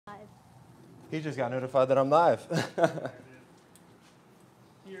He just got notified that I'm live.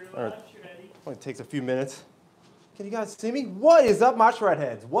 You're All right. live, Shreddie. Only takes a few minutes. Can you guys see me? What is up, my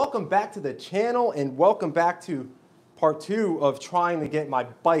Shredheads? Welcome back to the channel and welcome back to part 2 of trying to get my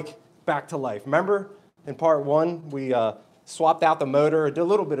bike back to life. Remember in part 1, we swapped out the motor. Did a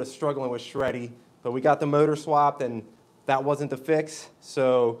little bit of struggling with Shreddie, but we got the motor swapped and that wasn't the fix.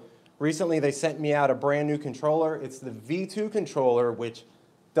 So recently they sent me out a brand new controller. It's the V2 controller, which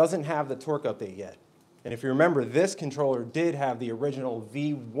doesn't have the torque update yet. And if you remember, this controller did have the original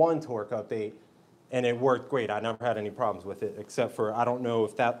V1 torque update, and it worked great. I never had any problems with it, except for I don't know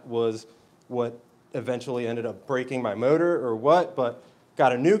if that was what eventually ended up breaking my motor or what, but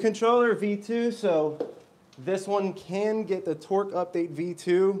got a new controller, V2, so this one can get the torque update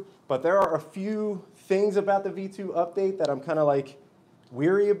V2, but there are a few things about the V2 update that I'm kind of like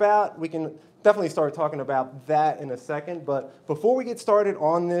weary about. We can definitely start talking about that in a second, but before we get started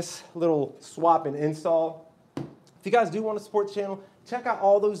on this little swap and install, if you guys do want to support the channel, check out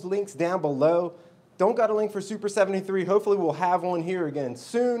all those links down below. Don't got a link for Super73. Hopefully we'll have one here again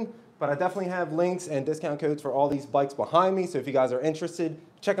soon, but I definitely have links and discount codes for all these bikes behind me, so if you guys are interested,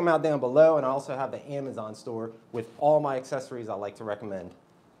 check them out down below, and I also have the Amazon store with all my accessories I like to recommend.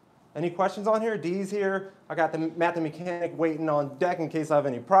 Any questions on here? D's here. I got the Matt the mechanic waiting on deck in case I have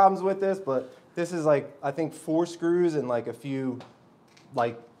any problems with this, but this is like, I think 4 screws and like a few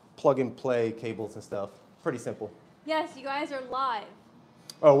like plug and play cables and stuff. Pretty simple. Yes, you guys are live.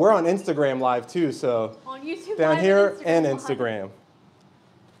 Oh, we're on Instagram live too, so On YouTube down live here and Live. Instagram.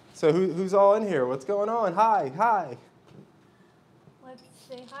 So who's all in here? What's going on? Hi, hi. Let's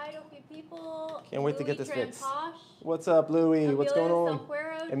say hi to a few people. Can't wait to get Louis this fixed. Tramposh, What's up, Louis? What's going on?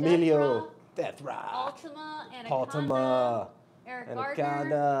 Salguero, Emilio, Death Rock, Ultima, Ultima, Eric Gardner.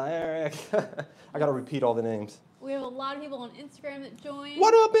 Anaconda, Eric. I gotta repeat all the names. We have a lot of people on Instagram that joined.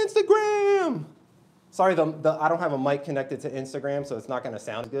 What up, Instagram? Sorry, I don't have a mic connected to Instagram, so it's not gonna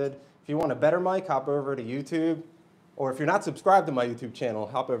sound good. If you want a better mic, hop over to YouTube. Or if you're not subscribed to my YouTube channel,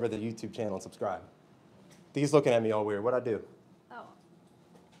 hop over to the YouTube channel and subscribe. Dee's looking at me all weird. What'd I do?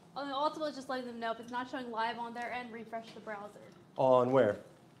 Oh, the Ultima is just letting them know if it's not showing live on their end, refresh the browser. On where?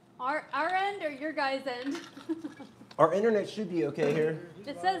 Our end or your guys' end? Our internet should be okay here.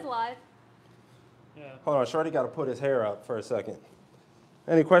 It says live. Yeah. Hold on, Shreddie got to put his hair up for a second.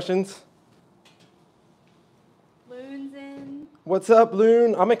 Any questions? Loon's in. What's up,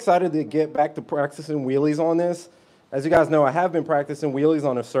 Loon? I'm excited to get back to practicing wheelies on this. As you guys know, I have been practicing wheelies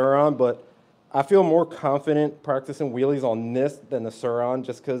on a Sur-Ron, but I feel more confident practicing wheelies on this than the Sur-Ron,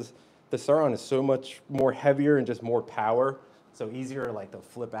 just because the Sur-Ron is so much more heavier and just more power, so easier like to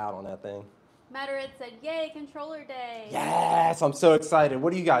flip out on that thing. Matterit said, yay, controller day. Yes, I'm so excited.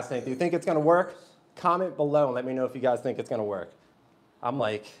 What do you guys think? Do you think it's going to work? Comment below and let me know if you guys think it's going to work. I'm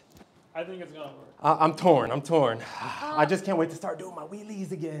like, I think it's gonna work. I'm torn. I just can't wait to start doing my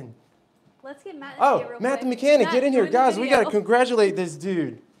wheelies again. Let's get Matt in here real Matt the quick. mechanic, Matt, get in here. join the Guys, we got to video. congratulate this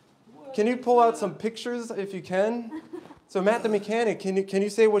dude. Can you pull out some pictures if you can? So Matt the mechanic, can you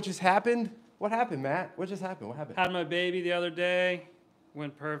say what just happened? What happened, Matt? What just happened? What happened? Had my baby the other day.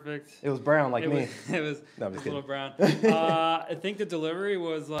 Went perfect. It was brown like me. It was No, I'm just a little kidding. brown. I think the delivery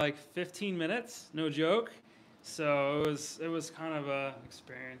was like 15 minutes, no joke. So it was kind of a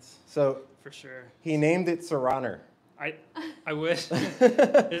experience So for sure. he named it Sur-Roner. I wish.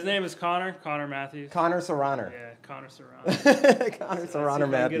 His name is Connor Matthews. Connor Sur-Roner. Yeah, Connor Sur-Ron. Connor Sur-Roner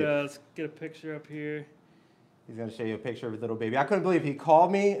Matthews. Let's get a picture up here. He's going to show you a picture of his little baby. I couldn't believe he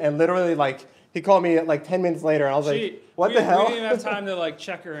called me and literally he called me like 10 minutes later and I was like, what the hell? We didn't even have time to like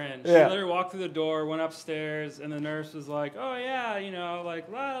check her in. She literally walked through the door, went upstairs, and the nurse was like, oh yeah, like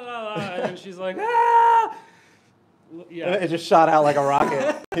la la la, and then she's like, ah! Yeah. It just shot out like a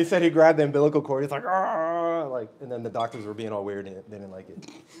rocket. He said he grabbed the umbilical cord. He's like, ah, and then the doctors were being all weird and they didn't like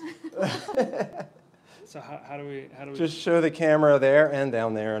it. So how do we Just show the camera there and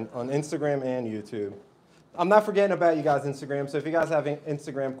down there on Instagram and YouTube. I'm not forgetting about you guys' Instagram, so if you guys have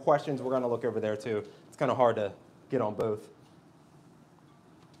Instagram questions, we're going to look over there too. It's kind of hard to get on both.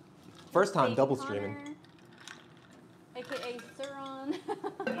 First time Baby double Connor, streaming. AKA Sur-Ron.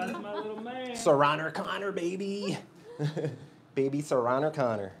 That's my little man. Sur-Roner Connor, baby. Baby Sur-Roner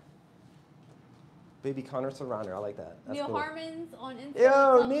Connor. Baby Connor Sur-Roner, I like that. That's Neil cool. Harmon's on Instagram.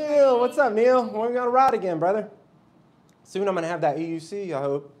 Yo, Neil, what's up, Neil? When are we going to ride again, brother? Soon I'm going to have that EUC, I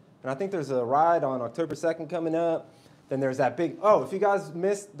hope. And I think there's a ride on October 2nd coming up. Then there's that big, if you guys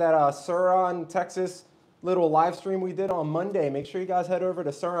missed that Sur-Ron, Texas little live stream we did on Monday, make sure you guys head over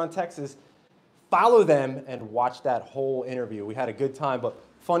to Sur-Ron, Texas. Follow them and watch that whole interview. We had a good time, but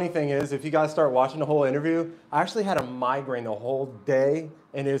funny thing is, if you guys start watching the whole interview, I actually had a migraine the whole day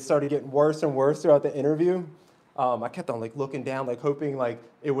and it started getting worse and worse throughout the interview. I kept on like looking down, like hoping like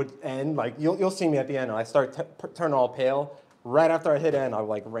it would end. Like you'll see me at the end, and I start turning all pale. Right after I hit end, I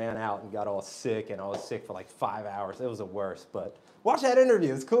like ran out and got all sick, and I was sick for like 5 hours. It was the worst, but watch that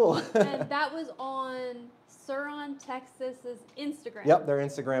interview, it's cool. And that was on Sur-Ron Texas's Instagram. Yep, their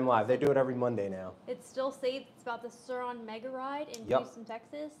Instagram Live. They do it every Monday now. It's still saved. It's about the Sur-Ron Mega Ride in Yep. Houston,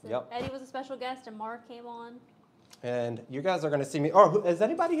 Texas. And Yep. Eddie was a special guest, and Mark came on. And you guys are going to see me. Oh, is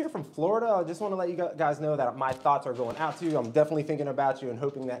anybody here from Florida? I just want to let you guys know that my thoughts are going out to you. I'm definitely thinking about you and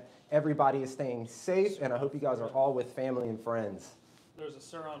hoping that everybody is staying safe. And I hope you guys are all with family and friends. There's a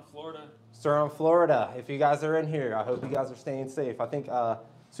Sur-Ron, Florida. Sur-Ron, Florida. If you guys are in here, I hope you guys are staying safe. I think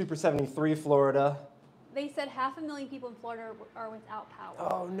Super73 Florida. They said 500,000 people in Florida are without power.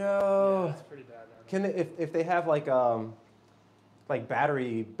 Oh no! Yeah, that's pretty bad. Can they, if they have like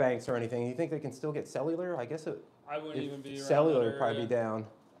battery banks or anything, you think they can still get cellular? I guess it. I wouldn't even be around cellular that would probably area. be down.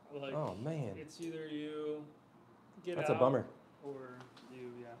 Like, Oh man, it's either you get that's out a bummer. or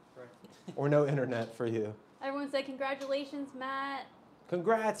you, yeah, right. Or no internet for you. Everyone say congratulations, Matt.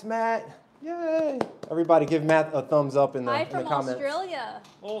 Congrats, Matt! Yay! Everybody, give Matt a thumbs up in the Hi in the from comments. Australia.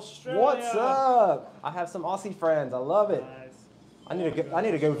 Australia. What's up? I have some Aussie friends. I love it. Nice. I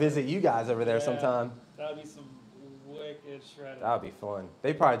need to go visit you guys over there Yeah. sometime. That would be some wicked shredding. That would be fun.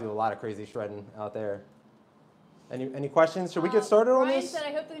 They probably do a lot of crazy shredding out there. Any questions? Should we get started on Ryan this? said,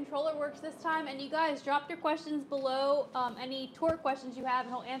 I hope the controller works this time. And you guys, drop your questions below, any torque questions you have,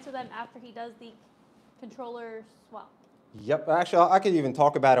 and he'll answer them after he does the controller swap. Yep. Actually, I could even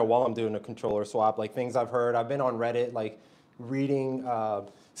talk about it while I'm doing a controller swap, like things I've heard. I've been on Reddit, like reading,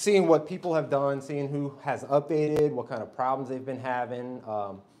 seeing what people have done, seeing who has updated, what kind of problems they've been having,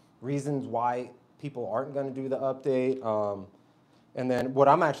 reasons why people aren't going to do the update. And then what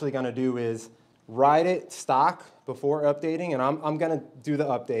I'm actually going to do is ride it stock before updating, and I'm going to do the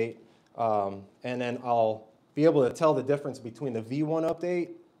update, and then I'll be able to tell the difference between the V1 update,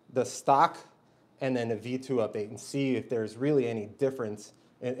 the stock, and then a V2 update, and see if there's really any difference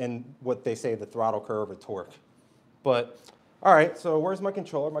in what they say the throttle curve or torque. But, all right, so where's my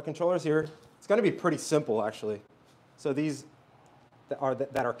controller? My controller's here. It's going to be pretty simple, actually. So these that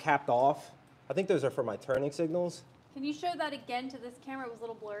are capped off, I think those are for my turning signals. Can you show that again to this camera? It was a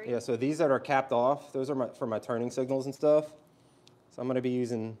little blurry. Yeah, so these that are capped off, those are for my turning signals and stuff. So I'm going to be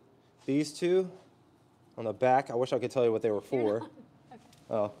using these two on the back. I wish I could tell you what they were for. Okay.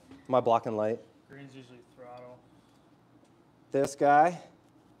 Oh, my blocking light. Green's usually throttle. This guy,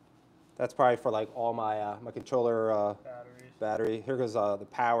 that's probably for like all my my controller Batteries. battery. Here goes the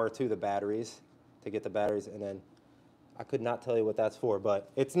power to the batteries to get the batteries, and then I could not tell you what that's for, but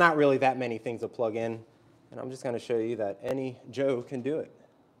it's not really that many things to plug in. And I'm just going to show you that any Joe can do it,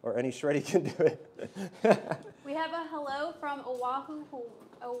 or any Shreddie can do it. We have a hello from Oahu,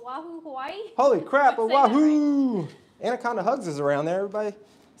 Hawaii. Holy crap, Say that right. Wahoo! Anaconda Hugs is around there. Everybody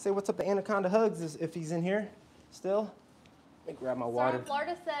say what's up to Anaconda Hugs if he's in here still. Let me grab my water. Sarah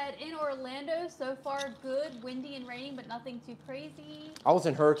Florida said, in Orlando, so far good, windy and raining, but nothing too crazy. I was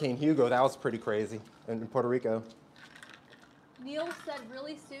in Hurricane Hugo. That was pretty crazy in Puerto Rico. Neil said,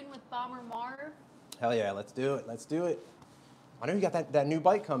 really soon with Bomber Marv. Hell yeah, let's do it. Let's do it. I know you got that new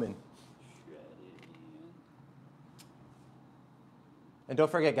bike coming. And don't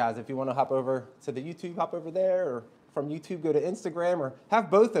forget, guys, if you want to hop over to the YouTube, hop over there, or from YouTube, go to Instagram, or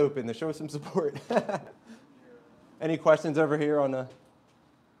have both open to show some support. Any questions over here on the,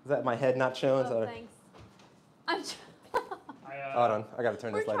 is that my head not showing? Oh, thanks. I'm Hold on, I got to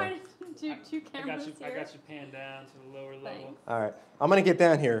turn We're this light on. trying to do two cameras I here. got you panned down to the lower level. Thanks. All right, I'm gonna get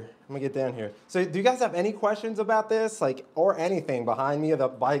down here. So do you guys have any questions about this, like, or anything behind me, or the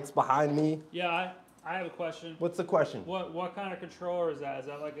bikes behind me? Yeah, I have a question. What's the question? What kind of controller is that? Is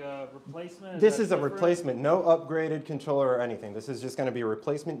that like a replacement? This that is a different? replacement, no upgraded controller or anything. This is just going to be a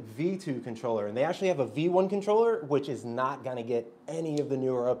replacement V2 controller. And they actually have a V1 controller, which is not going to get any of the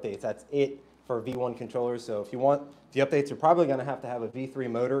newer updates. That's it for V1 controllers. So if you want the updates, you're probably going to have a V3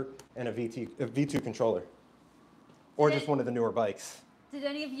 motor and a V2 controller. Or just one of the newer bikes. Did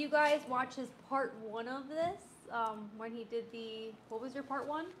any of you guys watch his part one of this? When he did what was your part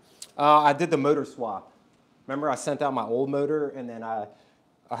one? I did the motor swap. Remember, I sent out my old motor, and then I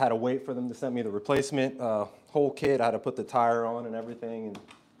had to wait for them to send me the replacement whole kit. I had to put the tire on and everything.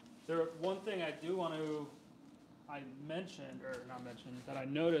 And One thing I do want to, that I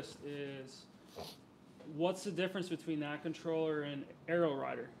noticed is, what's the difference between that controller and Ariel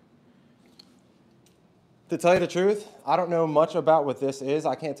Rider? To tell you the truth, I don't know much about what this is.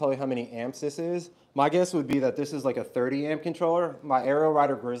 I can't tell you how many amps this is. My guess would be that this is like a 30 amp controller. My Ariel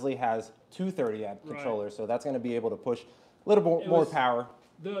Rider Grizzly has two 30 amp controllers, so that's going to be able to push a little more power.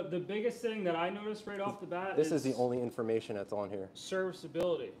 The biggest thing that I noticed right off the bat This is the only information that's on here.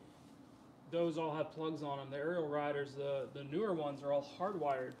 Serviceability. Those all have plugs on them. The Ariel riders, the newer ones are all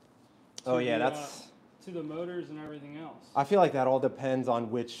hardwired. Oh yeah, that's to the motors and everything else. I feel like that all depends on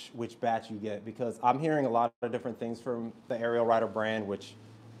which batch you get, because I'm hearing a lot of different things from the Ariel rider brand, which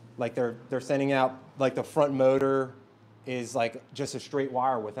like they're sending out like the front motor is like just a straight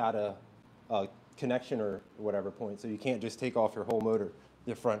wire without a connection or whatever point, so you can't just take off your whole motor,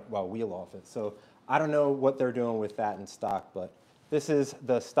 your front wheel off it. So I don't know what they're doing with that in stock, but this is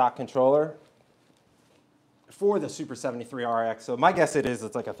the stock controller for the Super73 RX. So my guess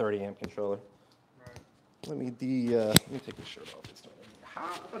it's like a 30 amp controller. Right. Let me take the shirt off. It's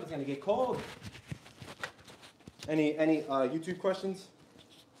hot, but it's gonna get cold. Any YouTube questions?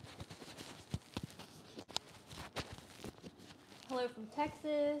 Hello from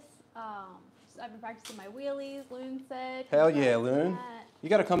Texas. I've been practicing my wheelies. Loon said. Hell yeah, Loon. You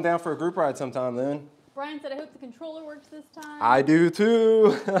got to come down for a group ride sometime, Loon. Brian said, I hope the controller works this time. I do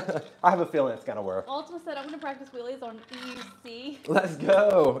too. I have a feeling it's gonna work. Ultima said, I'm going to practice wheelies on EUC. Let's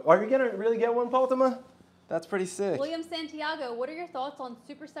go. Are you gonna really get one, Ultima? That's pretty sick. William Santiago, what are your thoughts on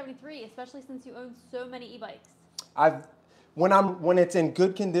Super 73, especially since you own so many e-bikes? When it's in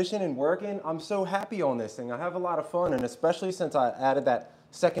good condition and working, I'm so happy on this thing. I have a lot of fun, and especially since I added that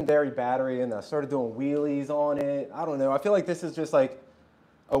secondary battery and I started doing wheelies on it. I don't know. I feel like this is just like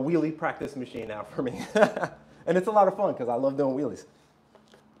a wheelie practice machine now for me. And it's a lot of fun because I love doing wheelies.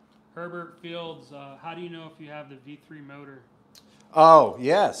 Herbert Fields, how do you know if you have the V3 motor? Oh,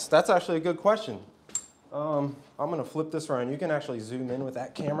 yes. That's actually a good question. I'm going to flip this around. You can actually zoom in with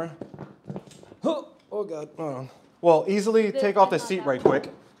that camera. Oh, God. Hold on. Well, easily take off the seat right quick.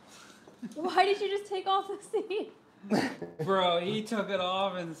 Why did you just take off the seat? Bro, he took it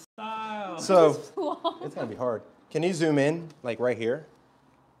off in style. So, it's going to be hard. Can you zoom in, like right here?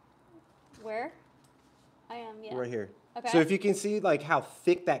 Where? I am, yeah. Right here. Okay. So if you can see like how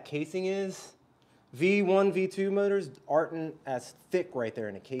thick that casing is, V1, V2 motors aren't as thick right there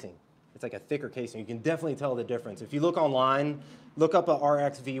in the casing. It's like a thicker casing. You can definitely tell the difference. If you look online, look up a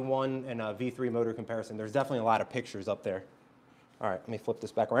RX V1 and a V3 motor comparison. There's definitely a lot of pictures up there. All right, let me flip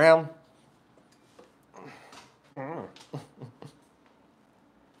this back around.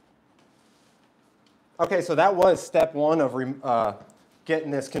 Okay, so that was step one of getting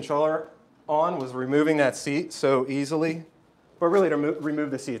this controller on, was removing that seat so easily. But really to remove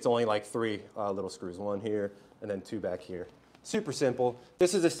the seat, it's only like 3 little screws. 1 here and then 2 back here. Super simple.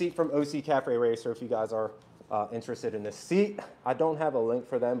 This is a seat from OC Cafe Racer if you guys are interested in this seat. I don't have a link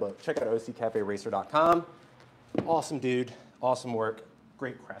for them, but check out OCCafeRacer.com. Awesome dude, awesome work,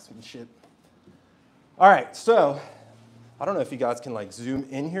 great craftsmanship. All right, so I don't know if you guys can like zoom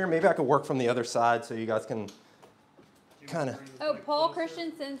in here. Maybe I could work from the other side so you guys can kind of. Oh, Paul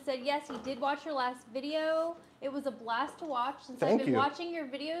Christensen said, yes, he did watch your last video. It was a blast to watch. Since I've been watching your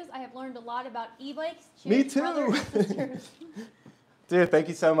videos, I have learned a lot about e-bikes. Me too. Dude, thank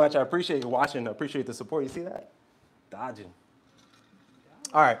you so much. I appreciate you watching. I appreciate the support. You see that? Dodging.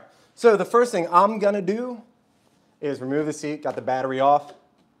 All right, so the first thing I'm gonna do is remove the seat, got the battery off.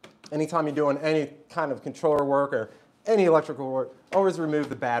 Anytime you're doing any kind of controller work or any electrical work, always remove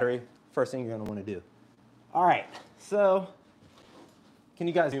the battery. First thing you're gonna wanna do. All right, so can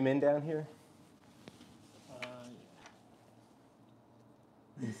you guys zoom in down here?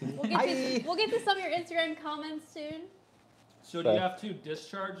 We'll get to some of your Instagram comments soon. So do you have to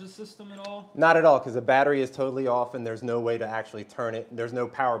discharge the system at all? Not at all, because the battery is totally off and there's no way to actually turn it. There's no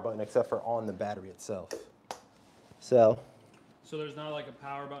power button except for on the battery itself. So there's not like a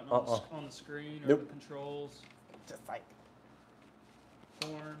power button on the screen or Nope. the controls? Just like.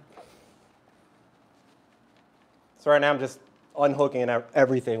 Horn. So right now I'm just unhooking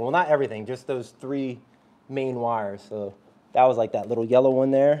everything. Well, not everything, just those 3 main wires. So that was like that little yellow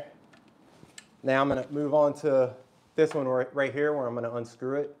one there. Now I'm gonna move on to this one right here where I'm gonna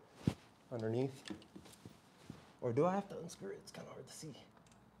unscrew it underneath. Or do I have to unscrew it? It's kind of hard to see.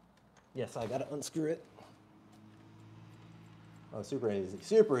 Yes, I gotta unscrew it. Oh, super easy,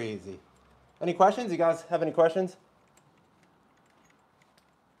 super easy. Any questions? You guys have any questions?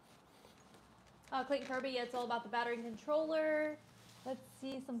 Clayton Kirby, yeah, it's all about the battery and controller. Let's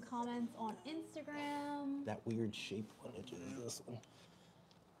see some comments on Instagram. That weird shaped one, which is this one.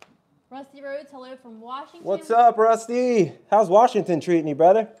 Rusty Rhodes, hello from Washington. What's up, Rusty? How's Washington treating you,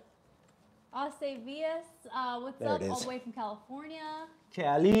 brother? Ase Vias, what's There up? it is. All the way from California.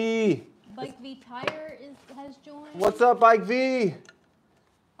 Cali. Bike V Tire has joined. What's up, Bike V?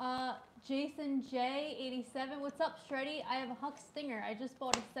 Jason J87, what's up, Shreddie? I have a Huck Stinger. I just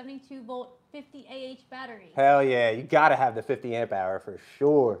bought a 72 volt 50 AH battery. Hell yeah, you gotta have the 50 amp hour for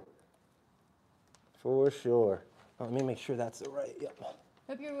sure. For sure. Oh, let me make sure that's the right. Yep.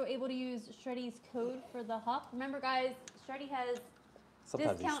 Hope you're able to use Shreddie's code for the Huck. Remember, guys, Shreddie has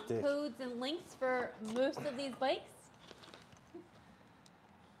discount codes and links for most of these bikes.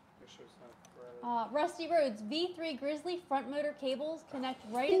 Rusty Roads, V3 Grizzly front motor cables connect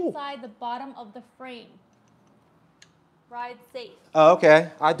right inside the bottom of the frame. Ride safe. Oh, okay.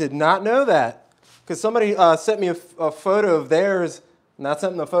 I did not know that. Because somebody sent me a photo of theirs, and I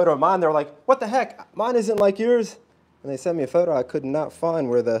sent them a photo of mine. They were like, what the heck? Mine isn't like yours. And they sent me a photo. I could not find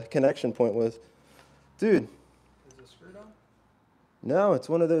where the connection point was. Dude. Is it screwed on? No, it's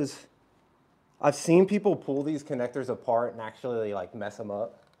one of those. I've seen people pull these connectors apart and actually like mess them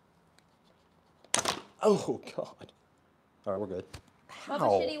up. Oh, God. All right, we're good. Bubba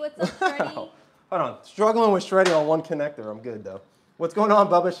Shitty, what's up, Shreddie? Hold on. Struggling with Shreddie on one connector. I'm good, though. What's going on,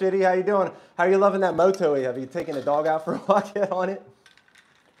 Bubba Shitty? How you doing? How are you loving that Moto? Have you taken the dog out for a walk yet on it?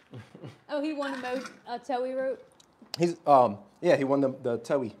 Oh, he won a tow he wrote? He's, yeah, he won the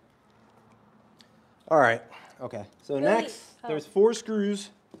towie. All right. Okay. So next, there's 4 screws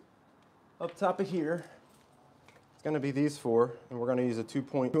up top of here. It's going to be these 4, and we're going to use a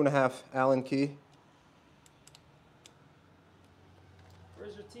 2.5 Allen key.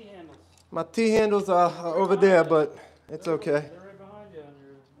 Where's your T-handles? My T-handles are over there, but it's okay. They're right behind you on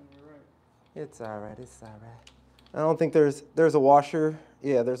your right. It's all right. It's all right. I don't think there's a washer.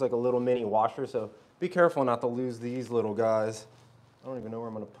 Yeah, there's like a little mini washer, so be careful not to lose these little guys. I don't even know where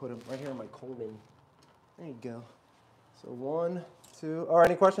I'm going to put them. Right here in my Coleman. There you go. So 1, 2. All right,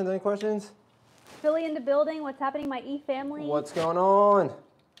 any questions? Any questions? Philly in the building. What's happening, my E-family? What's going on?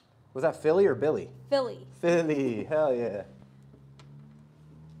 Was that Philly or Billy? Philly. Philly. Hell yeah.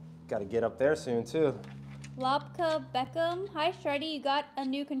 Got to get up there soon, too. Lobka Beckham. Hi, Shreddie. You got a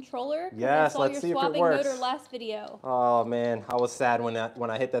new controller? Yes, let's see if it works. Motor last video. Oh, man. I was sad when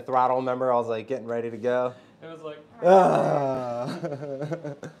I hit the throttle. Remember, I was like getting ready to go. It was like...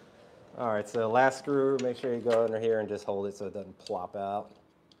 All right, so last screw, make sure you go under here and just hold it so it doesn't plop out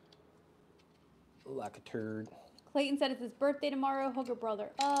like a turd. Clayton said it's his birthday tomorrow. Hook a brother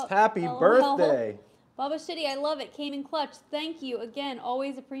up. Happy birthday. Bubba Shitty, I love it. Came in clutch. Thank you. Again,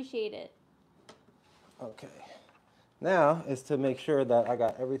 always appreciate it. Okay. Now is to make sure that I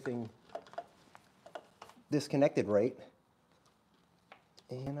got everything disconnected right.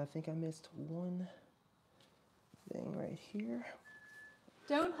 And I think I missed one thing right here.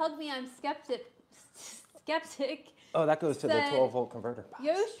 Don't hug me. I'm skeptic. Oh, that goes to the 12-volt converter box.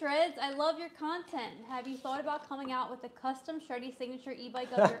 Yo, Shreds, I love your content. Have you thought about coming out with a custom Shreddie signature e-bike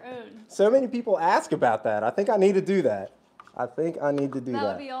of your own? So many people ask about that. I think I need to do that. That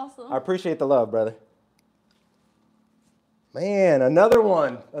would be awesome. I appreciate the love, brother. Man, another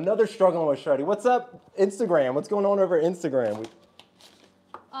one. Another struggling with Shreddie. What's up, Instagram? What's going on over Instagram?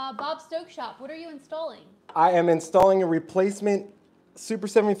 Bob Stoke Shop, what are you installing? I am installing a replacement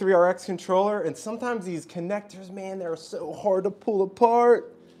Super73 RX controller, and sometimes these connectors, man, they're so hard to pull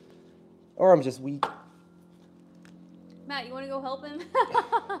apart. Or I'm just weak. Matt, you want to go help him?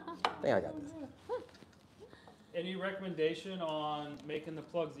 I think I got this. Any recommendation on making the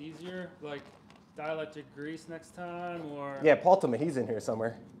plugs easier, like dielectric grease next time, or? Yeah, Paul told me he's in here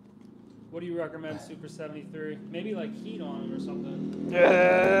somewhere. What do you recommend, Super 73? Maybe like heat on them or something.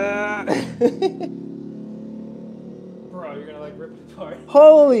 Bro, you're gonna like rip it apart.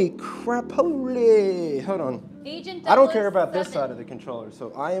 Holy crap, holy. Hold on. Agent I don't care about this side of the controller,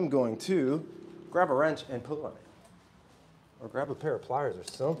 so I am going to grab a wrench and pull on it. Or grab a pair of pliers or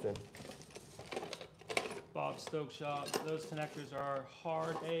something. Bob Stoke Shop, those connectors are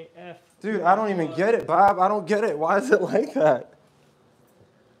hard AF. Dude, I don't even get it, Bob. I don't get it. Why is it like that?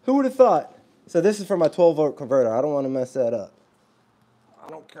 Who would have thought? So this is for my 12-volt converter. I don't want to mess that up. I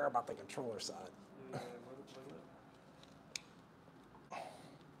don't care about the controller side.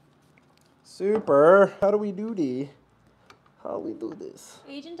 Super. How do we do this? How do we do this?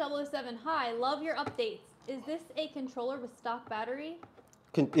 Agent 007, hi, love your updates. Is this a controller with stock battery?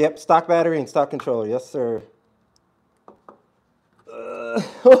 Yep, stock battery and stock controller. Yes, sir.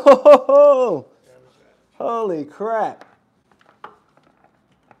 Holy crap.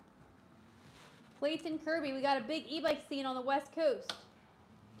 Clayton Kirby, we got a big e-bike scene on the West Coast.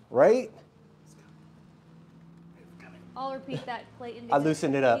 Right? I'll repeat that, Clayton. I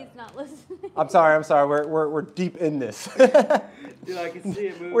loosened it up. He's not listening. I'm sorry. We're deep in this. Dude, I can see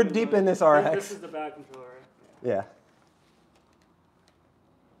it moving. We're deep in this RX. This is the back controller, right? Yeah.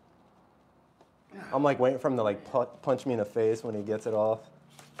 I'm like waiting for him to like punch me in the face when he gets it off.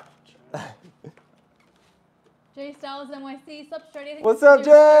 Jay Styles NYC, sup Shreddie? What's up,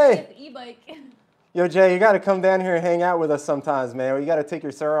 Jay? E-Bike. Yo, Jay, you got to come down here and hang out with us sometimes, man. You got to take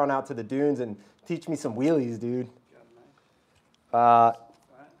your Sur-Ron out to the dunes and teach me some wheelies, dude. Like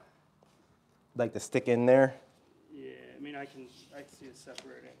the stick in there. Yeah, I mean I can see it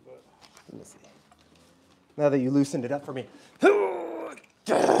separating, but let me see. Now that you loosened it up for me.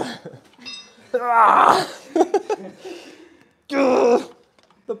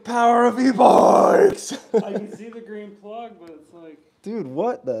 The power of e-bikes. I can see the green plug, but it's like, dude,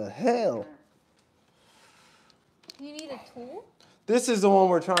 what the hell? Do you need a tool? This is the one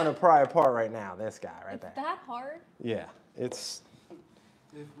we're trying to pry apart right now. This guy right there. That hard? Yeah, it's.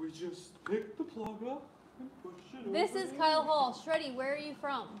 If we just pick the plug up and push it This over is Kyle Hall. Shreddie, where are you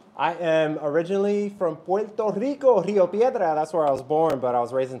from? I am originally from Puerto Rico, Rio Piedra. That's where I was born, but I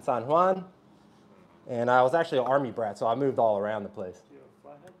was raised in San Juan. And I was actually an Army brat, so I moved all around the place. Do you have a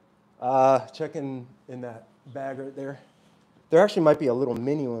flathead? Checking in that bag right there. There actually might be a little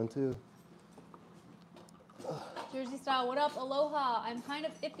mini one, too. Jersey Style, what up? Aloha. I'm kind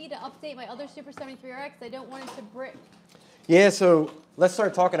of iffy to update my other Super73 RX. I don't want it to brick. Yeah, so let's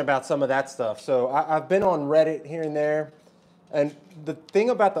start talking about some of that stuff. So I've been on Reddit here and there. And the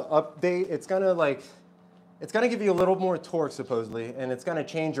thing about the update, it's gonna give you a little more torque supposedly, and it's gonna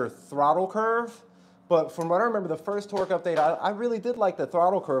change your throttle curve. But from what I remember, the first torque update, I really did like the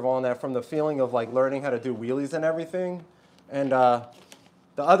throttle curve on that from the feeling of like learning how to do wheelies and everything. And the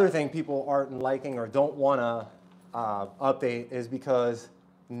other thing people aren't liking or don't wanna update is because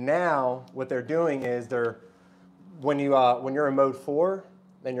now what they're doing is when you're in mode 4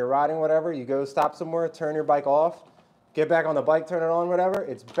 and you're riding whatever, you go stop somewhere, turn your bike off, get back on the bike, turn it on, whatever,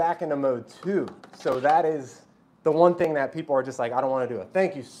 it's back into mode 2. So that is the one thing that people are just like, I don't want to do it.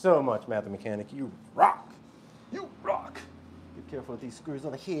 Thank you so much, Matt the Mechanic. You rock. You rock. Be careful with these screws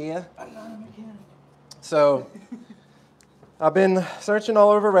over here. I'm not a mechanic. So I've been searching all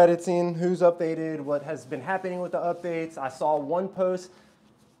over Reddit, seeing who's updated, what has been happening with the updates. I saw one post.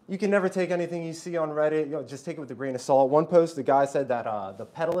 You can never take anything you see on Reddit. Just take it with a grain of salt. One post, the guy said that the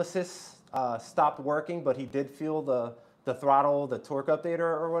pedal assist stopped working, but he did feel the throttle, the torque updater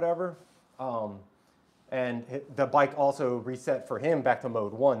or whatever. And the bike also reset for him back to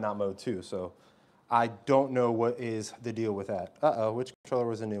mode 1, not mode 2. So I don't know what is the deal with that. Uh-oh, which controller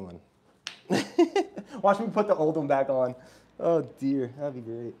was the new one? Watch me put the old one back on. Oh, dear. That'd be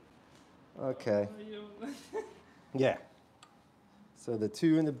great. Okay. Yeah. So the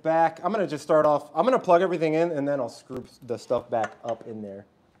 2 in the back. I'm going to just start off. I'm going to plug everything in, and then I'll screw the stuff back up in there.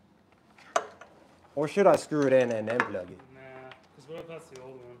 Or should I screw it in and then plug it? Nah, because what if that's the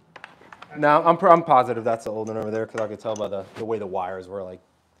old one? No, I'm positive that's the old one over there because I could tell by the way the wires were like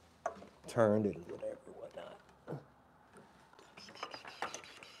turned and whatever, whatnot. All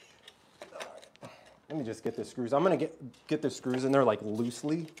right. Let me just get the screws. I'm gonna get the screws in there like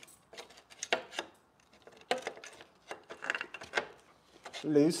loosely.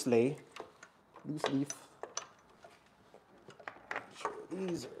 Loose leaf. Sure,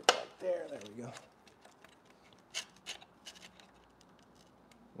 these are back there. There we go.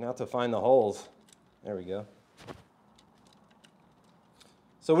 Now to find the holes. There we go.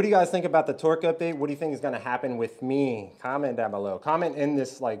 So what do you guys think about the torque update? What do you think is going to happen with me? Comment down below. Comment in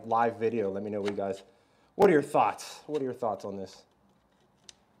this like live video. Let me know what you guys. What are your thoughts? What are your thoughts on this?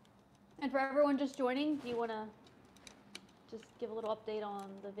 And for everyone just joining, do you want to just give a little update on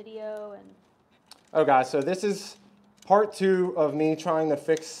the video and? Oh, guys. So this is part 2 of me trying to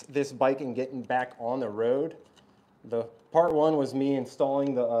fix this bike and getting back on the road. The part 1 was me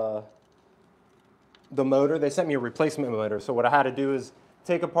installing the motor. They sent me a replacement motor. So what I had to do is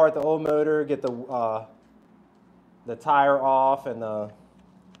take apart the old motor, get the tire off and the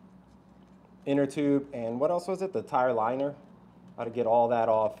inner tube, and what else was it? The tire liner. I had to get all that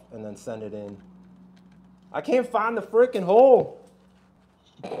off and then send it in. I can't find the freaking hole.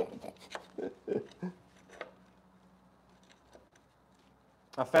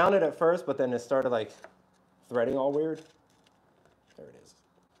 I found it at first, but then it started like threading all weird. There it is.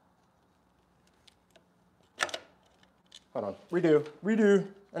 Hold on. Redo.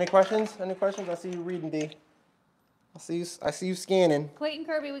 Any questions? Any questions? I see you reading, D. I see you scanning. Clayton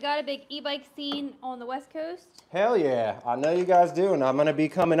Kirby, we got a big e-bike scene on the West Coast. Hell yeah. I know you guys do, and I'm going to be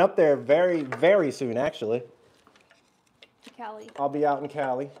coming up there very, very soon, actually. Cali. I'll be out in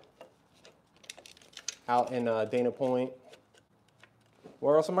Cali. Out in Dana Point.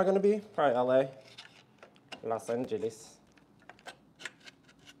 Where else am I going to be? Probably LA. Los Angeles.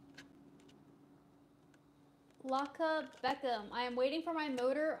 Laka Beckham. I am waiting for my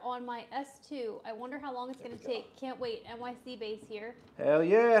motor on my S2. I wonder how long it's going to take. Can't wait. NYC base here. Hell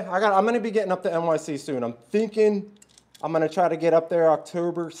yeah. I'm going to be getting up to NYC soon. I'm thinking I'm going to try to get up there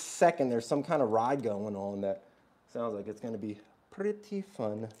October 2nd. There's some kind of ride going on that sounds like it's going to be pretty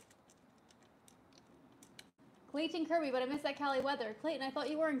fun. Clayton Kirby, but I missed that Cali weather. Clayton, I thought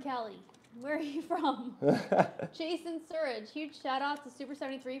you were in Cali. Where are you from? Jason Surridge, huge shout out to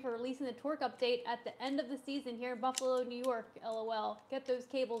Super73 for releasing the torque update at the end of the season here in Buffalo, New York. LOL. Get those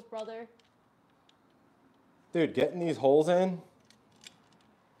cables, brother. Dude, getting these holes in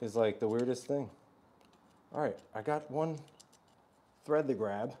is like the weirdest thing. All right, I got one thread to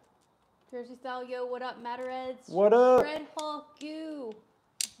grab. Jersey style, yo, what up, Matterheads? What up? Shred Hawk goo.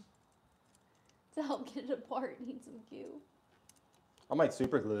 To help get it apart, need some goo. I might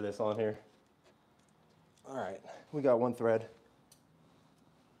super glue this on here. All right, we got one thread.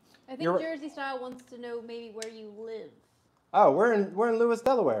 I think Jersey Style wants to know maybe where you live. Oh, we're in Lewis,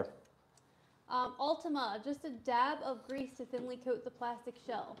 Delaware. Ultima, just a dab of grease to thinly coat the plastic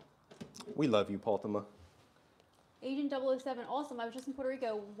shell. We love you, Ultima. Agent 007, awesome. I was just in Puerto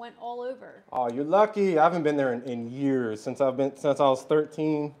Rico, went all over. Oh, you're lucky. I haven't been there in years since I was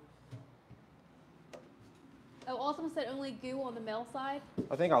 13. Oh, Ultima said only goo on the male side.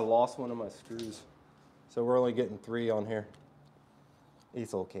 I think I lost one of my screws, so we're only getting 3 on here.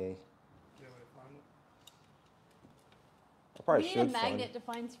 It's okay. I probably should. You need a magnet to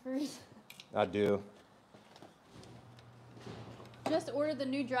find screws. I do. Just ordered the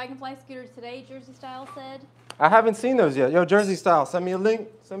new Dragonfly scooters today, Jersey Style said. I haven't seen those yet. Yo, Jersey Style, send me a link.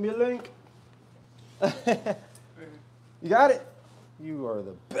 Send me a link. You got it? You are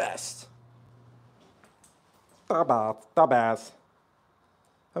the best. Tabas.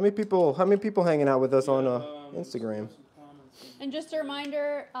 How many people hanging out with us on Instagram? And just a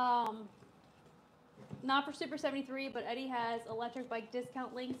reminder, not for Super73, but Eddie has electric bike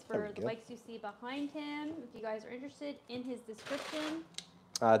discount links for the bikes you see behind him. If you guys are interested, in his description.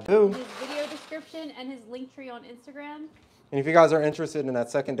 I do. In his video description and his link tree on Instagram. And if you guys are interested in that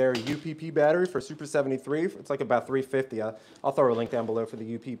secondary UPP battery for Super73, it's like about $350. I'll throw a link down below for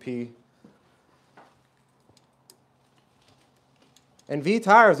the UPP. And V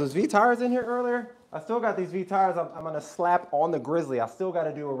tires, was V tires in here earlier? I still got these V tires I'm gonna slap on the Grizzly. I still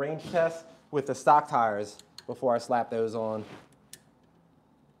gotta do a range test with the stock tires before I slap those on.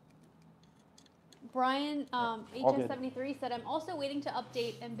 Brian, HS73 said, I'm also waiting to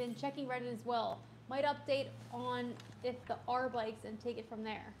update and been checking Reddit as well. Might update on if the R bikes and take it from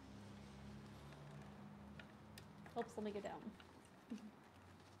there. Oops, let me go down.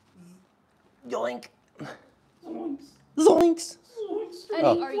 Yoink. Zoinks. Zoinks.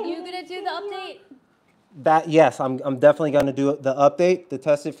 Eddie, are you gonna do the update? Yes, I'm definitely gonna do the update to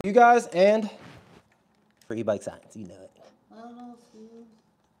test it for you guys and for e-bike science, you know it.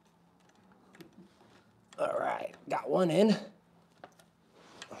 All right, got one in.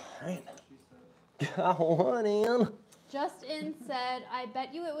 All right, got one in. Justin said, I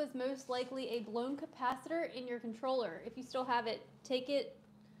bet you it was most likely a blown capacitor in your controller. If you still have it, take it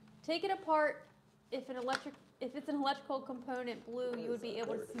apart. If it's an electrical component blew, you would be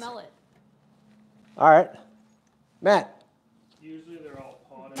able to smell it. All right, Matt. Usually they're all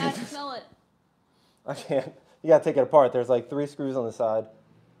potted. Matt, smell it. I can't. You gotta take it apart. There's like 3 screws on the side.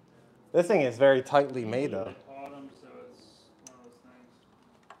 This thing is very tightly made though. So it's one of those things.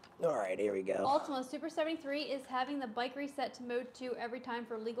 All right, here we go. Ultima Super73 is having the bike reset to mode 2 every time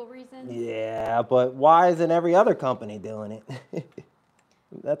for legal reasons. Yeah, but why isn't every other company doing it?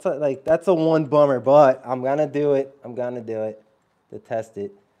 That's a one bummer, but I'm gonna do it. I'm gonna do it to test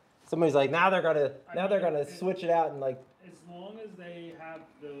it. Somebody's like, now they're gonna switch it out and like. As long as they have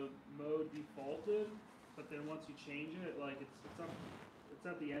the mode defaulted, but then once you change it, like it's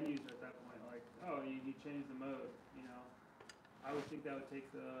up the end user at that point. Like, oh, you change the mode. You know, I would think that would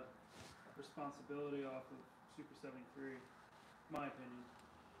take the responsibility off of Super73, my opinion.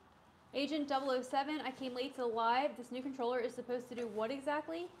 Agent 007, I came late to the live. This new controller is supposed to do what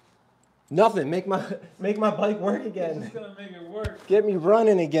exactly? Nothing. Make my bike work again. It's just gonna make it work. Get me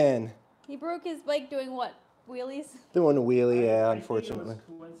running again. He broke his bike doing what? Wheelies? Doing a wheelie, yeah, I unfortunately. think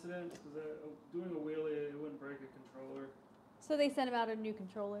it was coincidence because doing a wheelie, it wouldn't break a controller. So they sent him out a new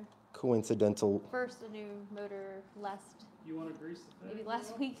controller. Coincidental. First, a new motor last. You want to grease the thing? Maybe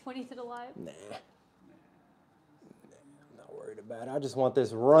last week when he did a live? Nah. I'm not worried about it. I just want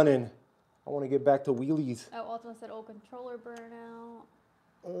this running. I want to get back to wheelies. Oh, Ultima said old controller burnout.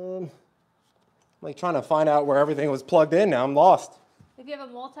 I'm like trying to find out where everything was plugged in now. I'm lost. If you have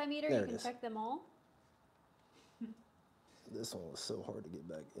a multimeter, There you it can is. check them all. This one was so hard to get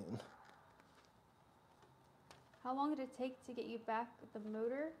back in. How long did it take to get you back the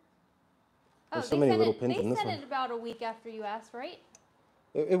motor? There's so many little pins in this They one. sent it about a week after you asked, right?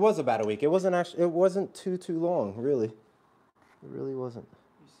 It was about a week. It wasn't actually. It wasn't too long, really. It really wasn't.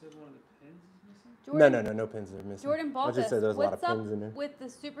 You said one of the pins is missing? No pins are missing. Jordan I just said there's a lot of What's pins in there. up with the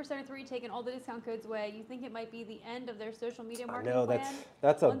Super73 taking all the discount codes away? You think it might be the end of their social media I marketing know plan?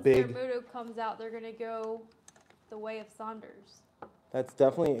 that's a Once big. their moto comes out, they're gonna go the way of Saunders. That's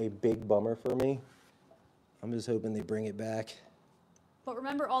definitely a big bummer for me. I'm just hoping they bring it back. But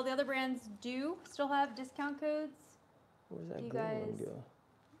remember, all the other brands do still have discount codes. Where's that You green one guys go?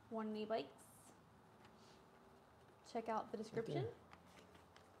 want an e-bikes? Check out the description.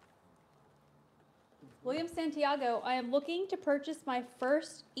 William Santiago, I am looking to purchase my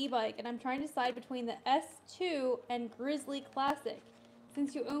first e-bike, and I'm trying to decide between the S2 and Grizzly Classic.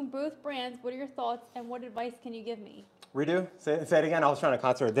 Since you own both brands, what are your thoughts and what advice can you give me? Redo? Say it again. I was trying to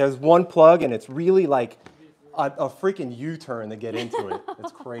concentrate. There's one plug, and it's really like a freaking U-turn to get into it.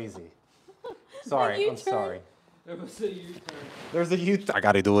 It's crazy. Sorry, I'm sorry. It was a U-turn. There's a U-turn. I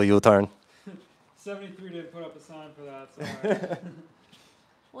got to do a U-turn. 73 didn't put up a sign for that, sorry.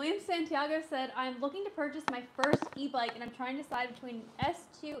 William Santiago said, I'm looking to purchase my first e-bike, and I'm trying to decide between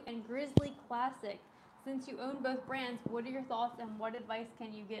S2 and Grizzly Classic. Since you own both brands, what are your thoughts and what advice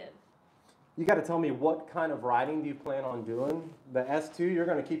can you give? You got to tell me what kind of riding do you plan on doing. The S2, you're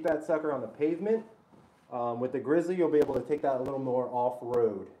going to keep that sucker on the pavement. With the Grizzly, you'll be able to take that a little more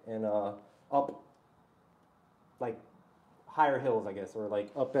off-road and up, like, higher hills, I guess, or like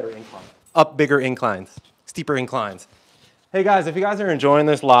up better inclines. Up bigger inclines, steeper inclines. Hey guys, if you guys are enjoying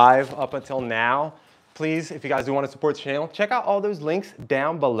this live up until now, please, if you guys do want to support the channel, check out all those links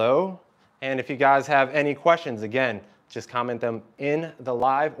down below. And if you guys have any questions, again, just comment them in the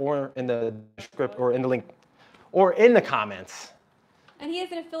live or in the script or in the link or in the comments. And he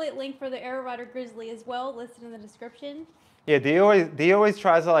has an affiliate link for the Aero Rider Grizzly as well, listed in the description. Yeah, Dee always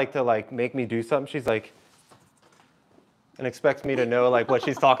tries to make me do something. She's like, and expects me to know like what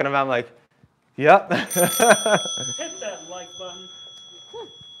she's talking about. I'm like, yep. Hit that like button.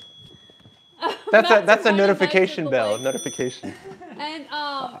 That's a my notification device bell. with the like. Notification. And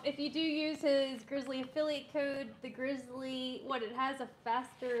if you do use his Grizzly affiliate code, the Grizzly, it has a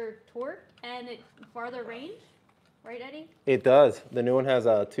faster torque and farther range, right, Eddie? It does. The new one has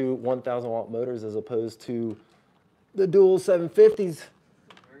two 1,000 watt motors as opposed to the dual 750s.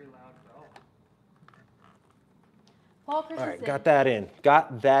 Very loud bell. Paul All Christensen. right, got that in.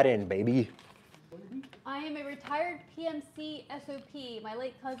 Got that in, baby. I am a retired PMC SOP. My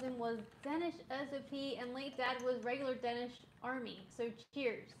late cousin was Danish SOP and late dad was regular Danish Army. So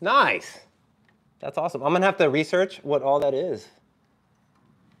cheers. Nice. That's awesome. I'm going to have to research what all that is.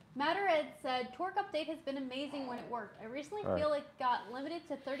 Mattered said, torque update has been amazing when it worked. I recently feel it got limited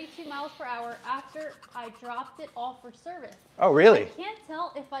to 32 miles per hour after I dropped it off for service. Oh, really? I can't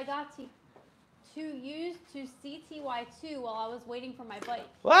tell if I got to use to CTY2 while I was waiting for my bike.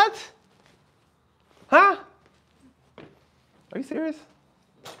 What? Huh? Are you serious?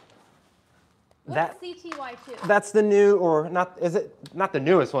 What's CTY2? That's the new, or not, is it not the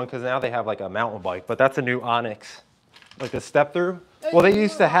newest one because now they have like a mountain bike, but that's a new Onyx, like a step through. Well, they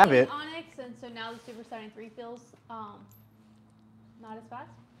used to have it. Onyx, and so now the Super 73 feels not as fast.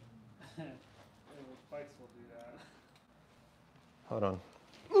 Bikes will do that. Hold on.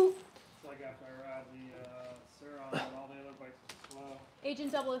 It's like after I ride the Sur-Ron and all the other bikes are slow.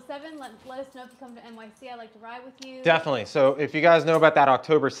 Agent 007, let us know if you come to NYC. I'd like to ride with you. Definitely. So if you guys know about that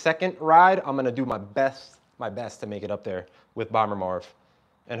October 2nd ride, I'm going to do my best to make it up there with Bomber Marv.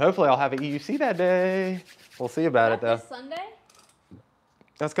 And hopefully I'll have an EUC that day. We'll see about it though. This Sunday?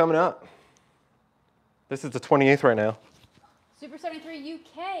 That's coming up. This is the 28th right now. Super 73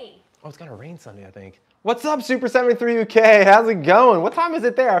 UK. Oh, it's going to rain Sunday, I think. What's up, Super 73 UK? How's it going? What time is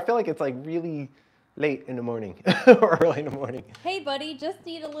it there? I feel like it's like really late in the morning or early in the morning. Hey, buddy, just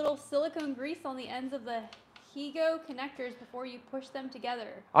need a little silicone grease on the ends of the Higo connectors before you push them together.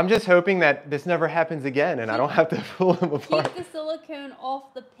 I'm just hoping that this never happens again and I don't have to pull them apart. Keep the silicone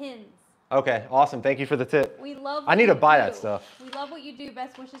off the pins. Okay, awesome. Thank you for the tip. We love I need to buy that stuff. We love what you do.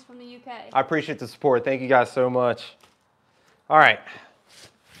 Best wishes from the UK. I appreciate the support. Thank you guys so much. All right.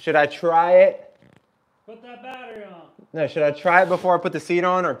 Should I try it? Put that battery on. No, should I try it before I put the seat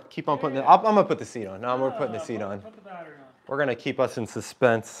on or keep on putting it? I'm going to put the seat on. No, we're putting the seat on. Put the battery on. We're going to keep us in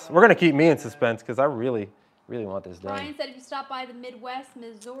suspense. We're going to keep me in suspense because I really want this done. Brian said if you stop by the Midwest,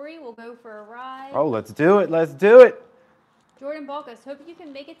 Missouri, we'll go for a ride. Oh, let's do it. Let's do it. Jordan Balkus, hope you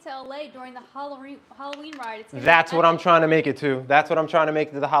can make it to LA during the Halloween ride. That's what I'm trying to make it to. That's what I'm trying to make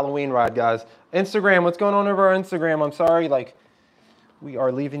it to the Halloween ride, guys. Instagram, what's going on over our Instagram? I'm sorry, like, We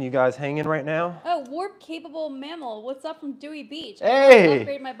are leaving you guys hanging right now. Oh, warp capable mammal. What's up from Dewey Beach? Hey! I'll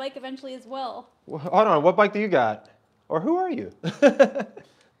upgrade my bike eventually as well. Hold on, what bike do you got? Or who are you?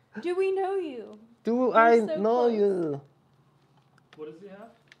 Do we know you? Do I so know close. you? What does he have?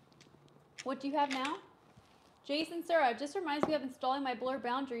 What do you have now? Jason Sura, just reminds me of installing my blur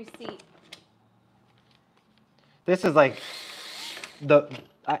boundary seat. This is like,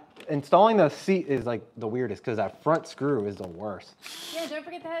 installing the seat is like the weirdest because that front screw is the worst. Yeah, don't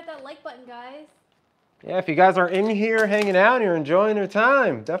forget to hit that like button, guys. Yeah, if you guys are in here hanging out and you're enjoying your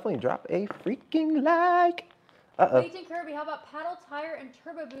time, definitely drop a freaking like. Clayton Kirby, how about paddle tire and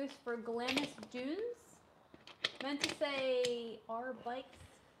turbo boost for Glamis Dunes? Meant to say our bikes.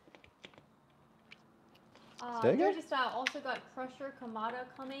 Jersey Style also got Crusher Kamada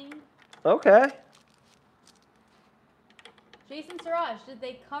coming. Okay. Jason Siraj, did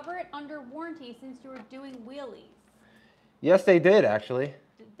they cover it under warranty since you were doing wheelies? Yes, they did actually.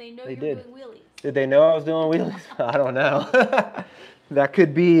 Did they know They you did. were doing wheelies? Did they know I was doing wheelies? I don't know. That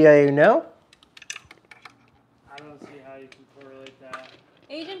could be a no. I don't see how you can correlate that.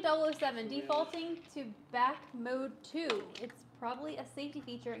 Agent 007, defaulting to back mode 2. It's probably a safety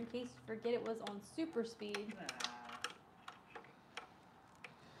feature in case you forget it was on super speed. Nah.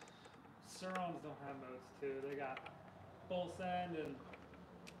 Sur-Rons don't have modes too. They got full send and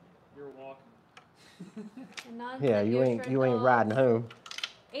you're walking. And none Yeah, said you ain't riding home.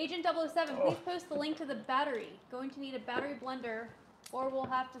 Agent 007, please post the link to the battery. Going to need a battery blender, or we'll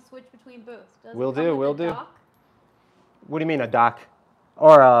have to switch between both. Does it Will come do, with will a do. dock? What do you mean a dock?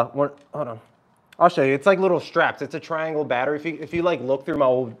 Or hold on. I'll show you. It's like little straps. It's a triangle battery. If you like look through my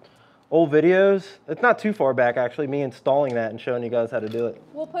old videos, it's not too far back actually, me installing that and showing you guys how to do it.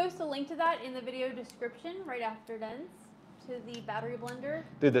 We'll post a link to that in the video description right after it ends, to the battery blender.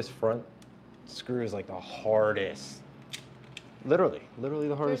 Dude, this front screw is like the hardest. Literally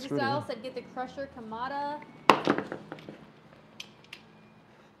the hardest Jersey screw. Style said get the Crusher Kamada. I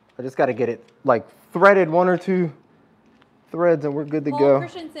just got to get it like threaded 1 or 2 threads and we're good to Paul go.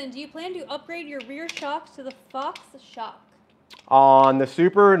 Christensen, do you plan to upgrade your rear shocks to the Fox shock? On the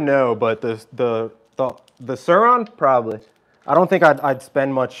Super, no, but the Sur-Ron, probably. I don't think I'd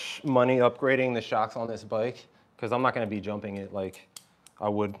spend much money upgrading the shocks on this bike because I'm not going to be jumping it like I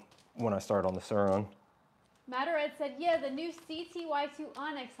would when I start on the Sur-Ron. Mattered said, yeah, the new CTY2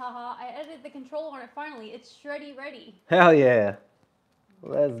 Onyx, haha. I edited the controller on it finally. It's Shreddie ready. Hell yeah.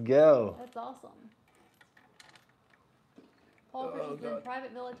 Let's go. That's awesome. Paul Christensen,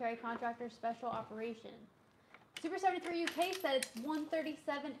 private military contractor, special operation. Super73 UK said it's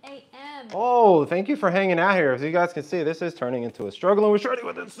 1:37 a.m. Oh, thank you for hanging out here. As you guys can see, this is turning into a struggling with Shreddie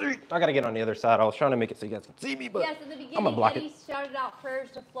with the seat. I got to get on the other side. I was trying to make it so you guys can see me, but yes, in the I'm beginning, going to block Eddie it. shouted out prayers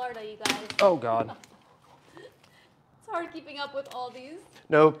to Florida, you guys. Oh, God. It's hard keeping up with all these.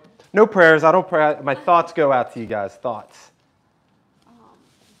 No prayers. I don't pray. My thoughts go out to you guys. Thoughts.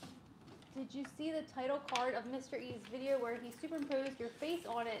 Did you see the title card of Mr. E's video where he superimposed your face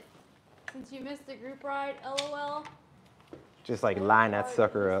on it since you missed the group ride? LOL. Just like line that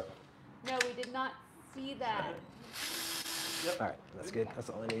sucker up. No, we did not see that. All right, that's good. That's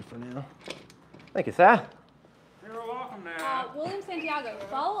all I need for now. Thank you, sir. You're welcome now. William Santiago,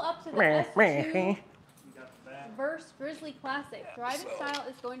 follow up to the S2 verse Grizzly Classic. Driving style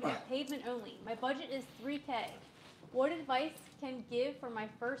is going to be pavement only. My budget is $3K. What advice can you give for my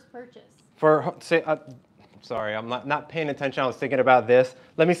first purchase? Sorry, I'm not paying attention. I was thinking about this.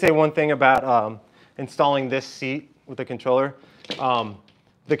 Let me say one thing about installing this seat with the controller.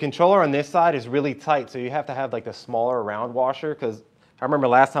 The controller on this side is really tight, so you have to have like the smaller round washer, because I remember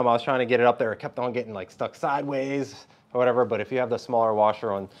last time I was trying to get it up there, it kept on getting like stuck sideways or whatever. But if you have the smaller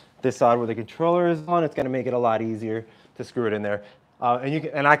washer on this side where the controller is on, it's going to make it a lot easier to screw it in there.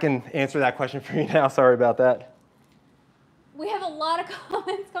 And I can answer that question for you now. Sorry about that. We have a lot of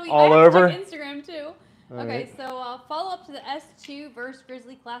comments coming. All I have to over? check Instagram too. Okay, so follow up to the S2 verse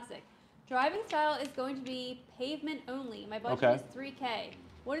Grizzly Classic. Driving style is going to be pavement only. My budget is $3K.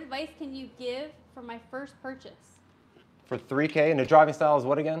 What advice can you give for my first purchase? For $3K, and the driving style is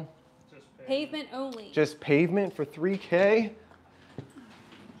what again? Just Pavement only. Just pavement for $3K? V2,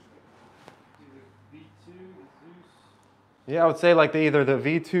 the Zooz. Yeah, I would say like either the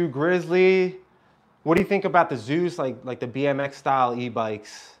V2 Grizzly. What do you think about the Zooz, like the BMX style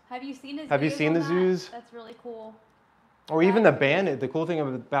e-bikes? Have you seen his Have you videos seen on the that? Zooz? That's really cool. Or even the band. The cool thing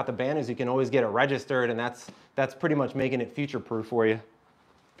about the band is you can always get it registered, and that's pretty much making it future-proof for you.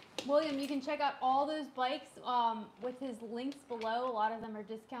 William, you can check out all those bikes with his links below. A lot of them are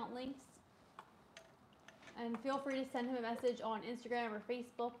discount links. And feel free to send him a message on Instagram or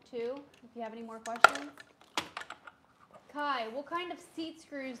Facebook too, if you have any more questions. Kai, what kind of seat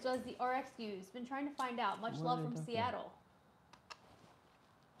screws does the RX use? Been trying to find out. Much love from Seattle.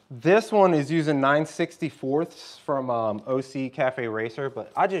 This one is using 9/64ths from OC Cafe Racer, but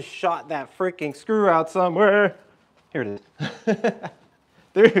I just shot that freaking screw out somewhere. Here it is.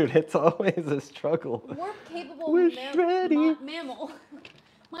 Dude, it's always a struggle. Warp capable mammal.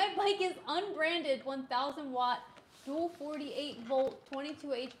 My bike is unbranded 1000 watt dual 48 volt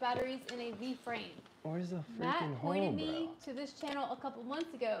 22H batteries in a V frame. Where's the freaking Matt pointed hole, me to this channel a couple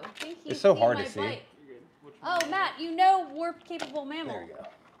months ago. Think he's it's so seen hard my to see. bike. Oh, Matt, you know warp capable mammal. There you go.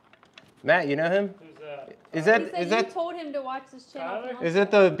 Matt, you know him? Who's that? Is He that you told him to watch this channel. Tyler? is it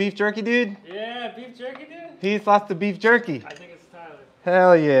the beef jerky dude? Yeah, beef jerky dude? He's lost the beef jerky. I think it's Tyler.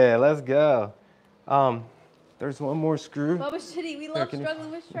 Hell yeah, let's go. There's one more screw. Bubba Shitty, we love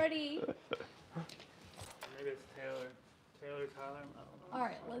struggling with Shreddie. Maybe it's Taylor. Tyler? I don't know. All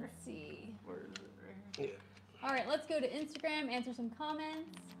right, let's see. Where is it? Right here? All right, let's go to Instagram, answer some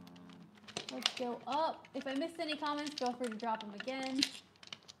comments. Let's go up. If I missed any comments, feel free to drop them again.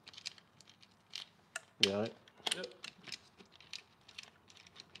 Yeah. Yep.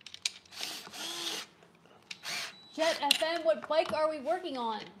 Jet FM, what bike are we working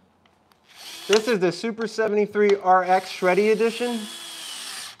on? This is the Super73 RX Shreddie edition.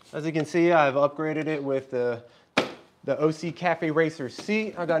 As you can see, I've upgraded it with the OC Cafe Racer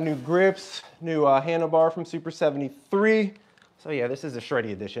seat. I got new grips, new handlebar from Super73. So yeah, this is the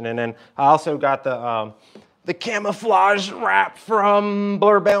Shreddie edition. And then I also got the camouflage wrap from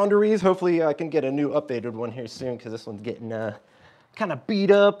Blur Boundaries. Hopefully I can get a new updated one here soon because this one's getting kind of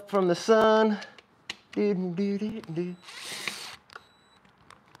beat up from the sun.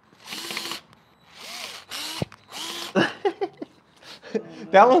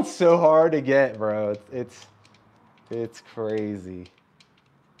 That one's so hard to get, bro. It's crazy.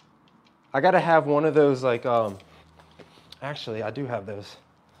 I gotta have one of those like actually I do have those.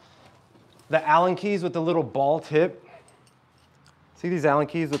 The Allen keys with the little ball tip. See these Allen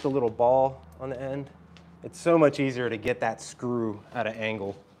keys with the little ball on the end? It's so much easier to get that screw at an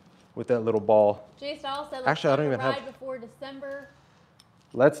angle with that little ball. Jay Styles said, Actually, I don't even ride have. before December.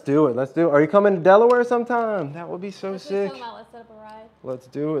 Let's do it. Let's do it. Are you coming to Delaware sometime? That would be so That's what he's sick. talking about. Let's set up a ride. Let's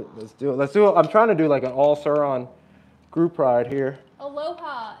do it. Let's do it. Let's do it. I'm trying to do like an all Sur-Ron group ride here.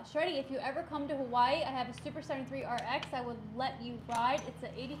 Aloha. Shreddie, if you ever come to Hawaii, I have a Super73 RX. I would let you ride. It's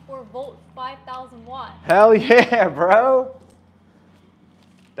an 84 volt, 5,000 watt. Hell yeah, bro.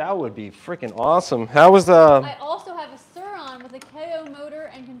 That would be freaking awesome. How was I also have a Sur-Ron with a KO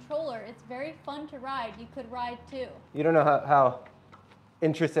motor and controller. It's very fun to ride. You could ride too. You don't know how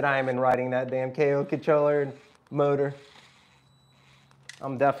interested I am in riding that damn KO controller and motor.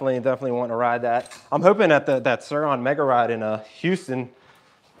 I'm definitely wanting to ride that. I'm hoping at that Sur-Ron Mega Ride in Houston,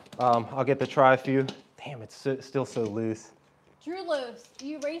 I'll get to try a few. Damn, it's still so loose. Drew Los,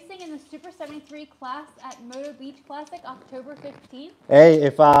 you racing in the Super73 class at Moto Beach Classic October 15th? Hey,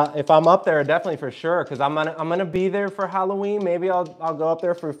 if I'm up there, definitely for sure, because I'm gonna be there for Halloween. Maybe I'll go up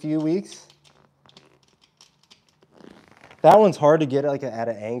there for a few weeks. That one's hard to get like at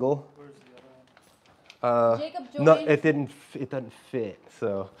an angle. Where's the other one? Jacob joined. No, it doesn't fit.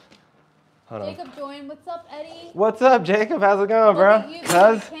 So, hold on. Jacob joined. What's up, Eddie? What's up, Jacob? How's it going, Look bro? at you,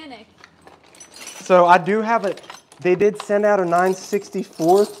 mechanic. So I do have it. They did send out a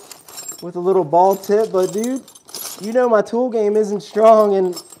 9/64 with a little ball tip, but dude, you know my tool game isn't strong,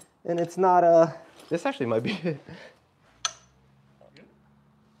 and it's not This actually might be it.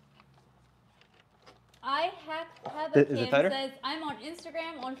 I have a Is it Cam tighter? says I'm on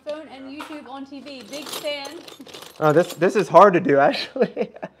Instagram, on phone, and YouTube, on TV. Big fan. Oh, this is hard to do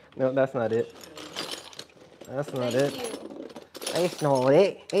actually. No, that's not it. That's not Thank it. you. It's not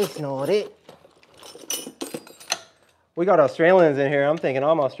it. It's not it. We got Australians in here. I'm thinking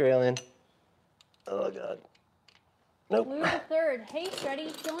I'm Australian. Oh God. Nope. Lou the Third. Hey,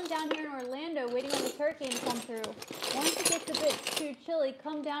 Shreddie, chilling down here in Orlando, waiting on the Turk game to come through. Once it gets a bit too chilly,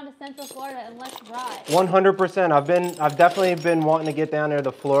 come down to Central Florida and let's ride. 100%. I've definitely been wanting to get down there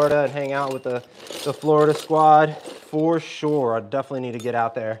to Florida and hang out with the Florida squad for sure. I definitely need to get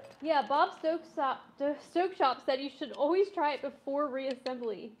out there. Yeah, Bob Stoke Shop said you should always try it before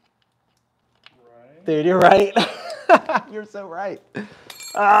reassembly. Right. Dude, you're right. You're so right.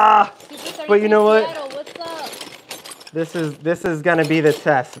 But you know what? Seattle, what's up? This is gonna be the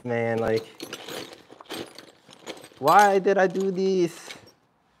test, man. Like, why did I do these?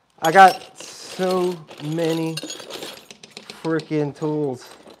 I got so many freaking tools.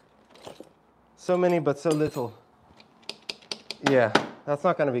 So many, but so little. Yeah, that's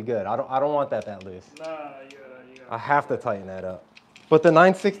not gonna be good. I don't want that loose. Nah, you gotta. I have to tighten that up. But the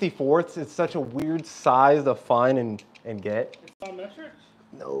 9/64, it's such a weird size to find and get. It's on metric?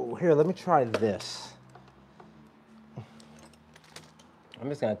 No, here, let me try this. I'm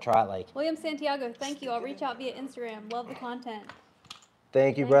just gonna try it like. William Santiago, thank you. I'll reach out via Instagram. Love the content.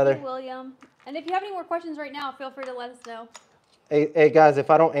 Thank you, brother. Thank you, William. And if you have any more questions right now, feel free to let us know. Hey guys, if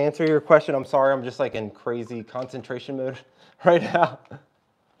I don't answer your question, I'm sorry. I'm just like in crazy concentration mode right now.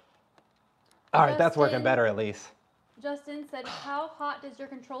 All right, that's working better at least. Justin said, how hot does your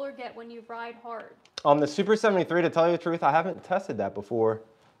controller get when you ride hard? On the Super73, to tell you the truth, I haven't tested that before,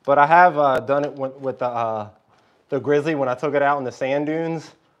 but I have done it with the Grizzly when I took it out in the sand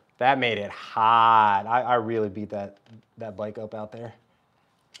dunes. That made it hot. I really beat that bike up out there.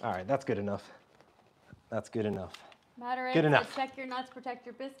 All right, that's good enough. That's good enough. Good enough. Check your nuts, protect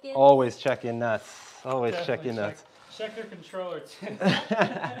your biscuits. Always check your nuts. Always check your nuts. Check your controller too.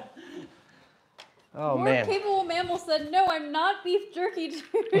 Oh, More man. capable mammal said, no, I'm not beef jerky, dude.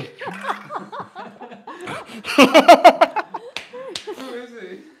 Who is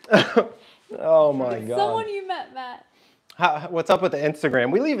he? Oh, my God. Someone you met, Matt. What's up with the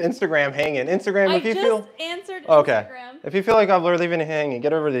Instagram? We leave Instagram hanging. Instagram, if you feel... answered Okay. Instagram. If you feel like we're leaving it hanging,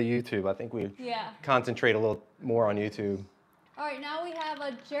 get over to YouTube. I think we Yeah. concentrate a little more on YouTube. All right, now we have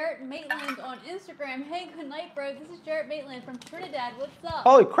a Jarrett Maitland on Instagram. Hey, good night, bro. This is Jarrett Maitland from Trinidad. What's up?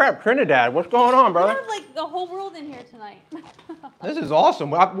 Holy crap, Trinidad. What's going on, We brother? have like the whole world in here tonight. This is awesome.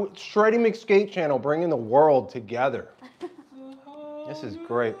 Shreddie McSkate channel bringing the world together. This is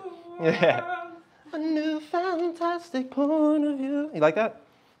great. Yeah. A new fantastic point of view. You like that?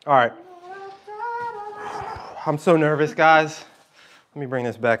 All right. I'm so nervous, guys. Let me bring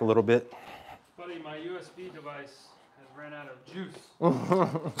this back a little bit. Buddy, my USB device has ran out of juice.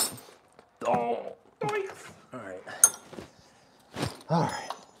 Oh. All right. All right.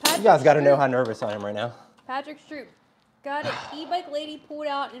 You guys got to know how nervous I am right now. Patrick Stroop. Got an e-bike lady pulled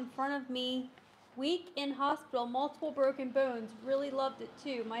out in front of me. Week in hospital, multiple broken bones. Really loved it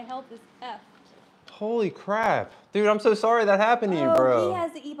too. My health is effed. Holy crap. Dude, I'm so sorry that happened to you, Oh, bro. he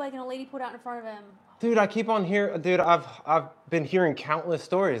has the e-bike and a lady pulled out in front of him. Dude, I keep on hearing, dude, I've been hearing countless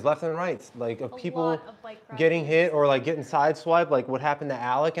stories left and right, like of people lot of bike crashes. getting hit or like getting sideswiped, like what happened to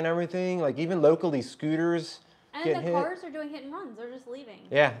Alec and everything. Like even locally, scooters And getting the hit. cars are doing hit and runs. They're just leaving.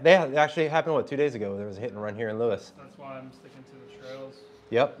 Yeah, they actually happened, what, 2 days ago? There was a hit and run here in Lewis. That's why I'm sticking to the trails.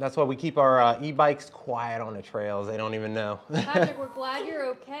 Yep, that's why we keep our e-bikes quiet on the trails. They don't even know. Patrick, we're glad you're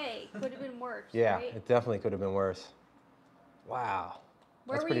okay. Could have been worse. Yeah, right? it definitely could have been worse. Wow.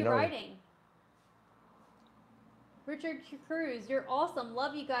 Where That's were pretty you gnarly. riding? Richard Cruz, you're awesome.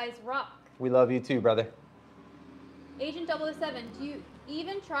 Love you guys. Rock. We love you too, brother. Agent 007, do you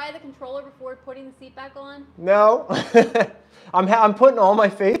even try the controller before putting the seat back on? No. I'm putting all my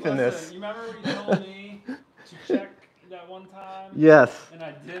faith in Listen, this. you remember when you told me to check that one time? Yes. And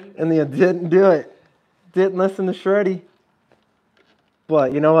I didn't? And you didn't do it. Didn't listen to Shreddie.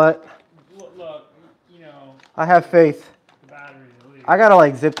 But you know what? Look, you know, I have faith. the battery at least. I gotta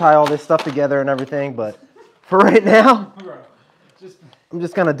like zip tie all this stuff together and everything, but for right now, Bro, just... I'm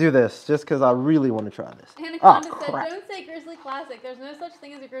just gonna do this just because I really want to try this. Anaconda said, crap. don't say Grizzly Classic. There's no such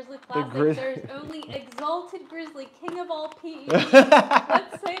thing as a Grizzly Classic. Grizz- There's only Exalted Grizzly, King of all PEDs.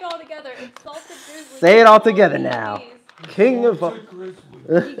 Let's say it all together. Exalted Grizzly. Say it King all of together PEDs. now. King of...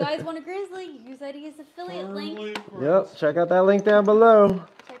 If you guys want a Grizzly, use ID's affiliate link. Yep, check out that link down below.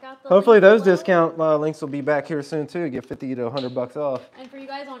 Check out the Hopefully link those below. discount links will be back here soon too. Get 50 to 100 bucks off. And for you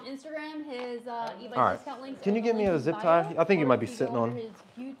guys on Instagram, his e-bike All right. discount links. Can are you in give the me a link zip in tie? bio, I think you or might be if sitting go on under 'em.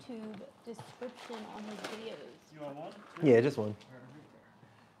 his YouTube description on his videos. You want one? Yeah, just one.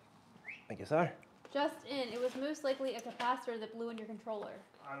 Thank you, sir. Just in, it was most likely a capacitor that blew in your controller.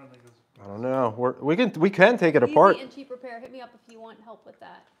 I don't think it's... I don't know. We can take it apart. Easy and cheap repair. Hit me up if you want help with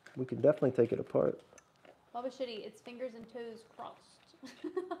that. We can definitely take it apart. Bubba Shitty, it's fingers and toes crossed. It's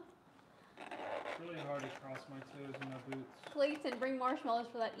really hard to cross my toes in my boots. Clayton, bring marshmallows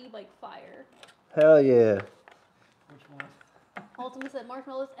for that e-bike fire. Hell yeah. Which one? Ultima said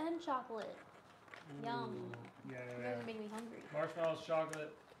marshmallows and chocolate. Yum. Yeah, You guys are making me hungry. Marshmallows,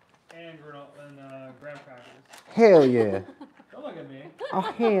 chocolate, and graham crackers. Hell yeah. Don't look at me. Oh,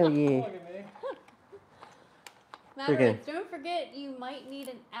 hell Don't yeah. look at me. Mavericks, don't forget you might need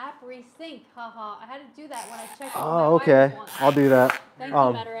an app resync. Haha. I had to do that when I checked my Oh, okay. wires once. I'll do that. Thank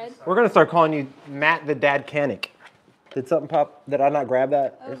you, Mattered. We're going to start calling you Matt the Dad Canic. Did something pop? Did I not grab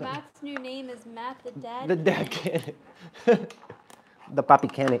that? Oh, Matt's new name is Matt the Dad. The Dad Canic. The Papi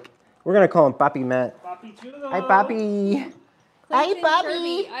Canic. We're going to call him Papi Matt. Papi chulo. Hi, Papi. Clayton Hi,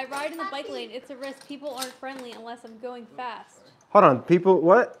 Kirby, Papi. I ride in the bike lane. It's a risk. People aren't friendly unless I'm going fast. Hold on. People,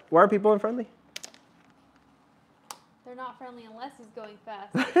 what? Why are people unfriendly? They're not friendly unless he's going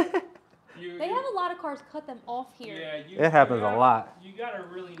fast. They have a lot of cars cut them off here. Yeah, It happens a lot. You gotta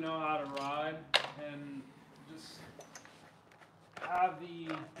really know how to ride and just have the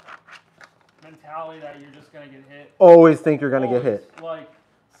mentality that you're just gonna get hit. Always think you're gonna get hit. Like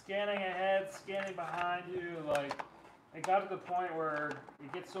scanning ahead, scanning behind you. Like it got to the point where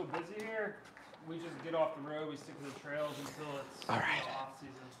it gets so busy here. We just get off the road. We stick to the trails until it's all right. Off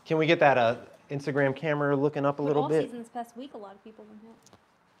season. Can we get that Instagram camera looking up a little bit? Off season this past week, a lot of people went hit.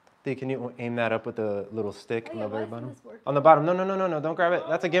 Dude, can you aim that up with the little stick on the very bottom? This work? On the bottom. No, don't grab it.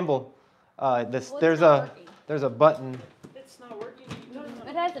 That's a gimbal. There's a button. It's not working. No.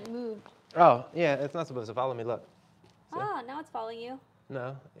 It hasn't moved. Oh, yeah, it's not supposed to follow me. Look. See? Ah, now it's following you.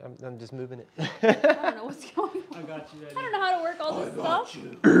 No, I'm just moving it. I don't know what's going on. I got you, Eddie. I don't know how to work all this stuff.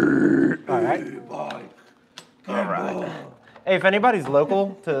 All right. All right. Hey, if anybody's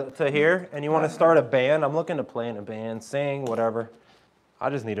local to here and you want to start a band, I'm looking to play in a band, sing, whatever. I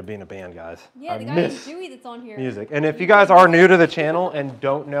just need to be in a band, guys. Yeah, the guy named Dewey that's on here. Music. And if you guys are new to the channel and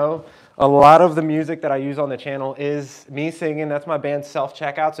don't know, a lot of the music that I use on the channel is me singing. That's my band's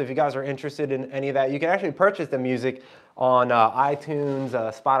self-checkout. So if you guys are interested in any of that, you can actually purchase the music on iTunes,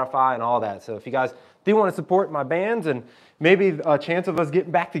 Spotify, and all that. So if you guys do want to support my bands, and maybe a chance of us getting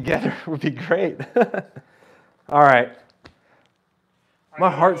back together would be great. All right.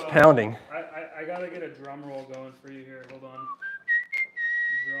 My heart's pounding. I gotta get a drum roll going for you here. Hold on.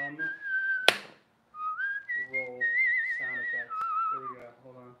 Drum roll sound effects. There we go.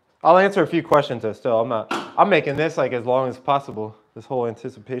 Hold on. I'll answer a few questions though. Still, I'm making this like as long as possible. This whole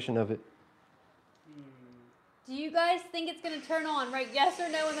anticipation of it. Do you guys think it's gonna turn on? Write yes or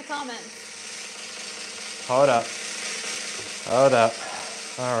no in the comments. Hold up.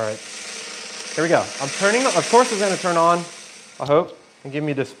 All right. Here we go. I'm turning. Of course, it's gonna turn on. I hope, and give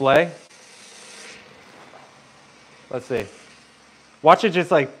me a display. Let's see. Watch it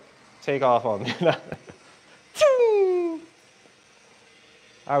just like take off on me. All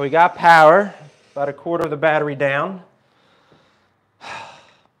right, we got power. About a quarter of the battery down.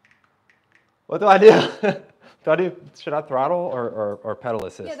 What do I do? Should I throttle or pedal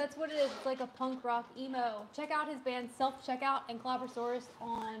assist? Yeah, that's what it is. It's like a punk rock emo. Check out his band Self-Checkout and Clobbersaurus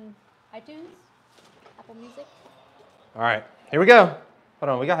on iTunes, Apple Music. All right, here we go. Hold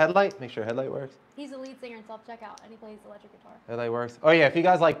on, we got headlight. Make sure headlight works. He's the lead singer in Self-Checkout, and he plays electric guitar. Headlight works. Oh yeah, if you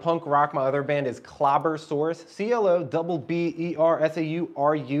guys like punk rock, my other band is Clobbersaurus,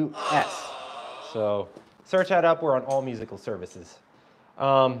 CLOBBERSAURUS. So search that up. We're on all musical services.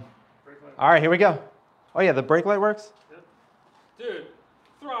 All right, here we go. Oh yeah, the brake light works? Dude,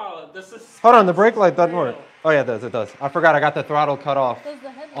 throttle. This is. Hold on, the brake light doesn't work. Oh yeah, it does. I forgot I got the throttle cut off. Does the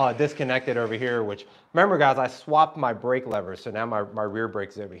headlight? Disconnected over here, which, remember guys, I swapped my brake levers, so now my rear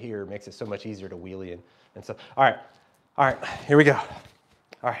brake's over here. It makes it so much easier to wheelie and stuff. All right, here we go.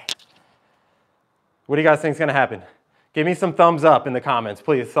 All right. What do you guys think is gonna happen? Give me some thumbs up in the comments,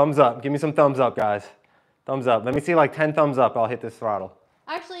 please. Thumbs up, give me some thumbs up, guys. Thumbs up, let me see like 10 thumbs up, I'll hit this throttle.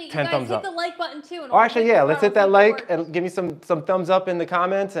 Actually, you 10 guys thumbs hit up. the like button too. And Oh, actually, yeah, let's hit that like and and give me some thumbs up in the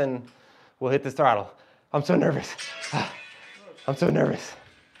comments and we'll hit this throttle. I'm so nervous. I'm so nervous.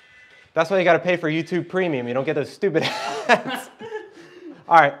 That's why you gotta pay for YouTube Premium. You don't get those stupid ads.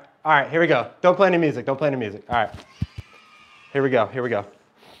 All right, here we go. Don't play any music, All right. Here we go. All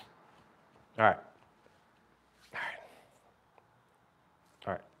right.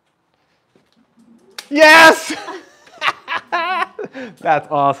 Yes! That's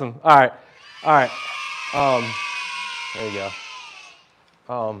awesome. All right. There you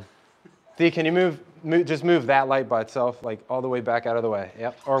go. D, can you just move that light by itself, like all the way back out of the way?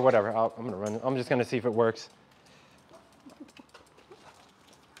 Yep, or whatever. I'm gonna run. I'm just gonna see if it works.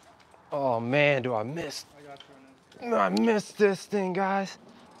 Oh man, do I miss? I missed this thing, guys.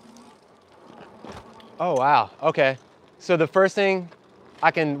 Oh wow. Okay. So the first thing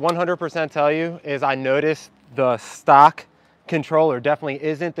I can 100% tell you is I noticed the stock controller definitely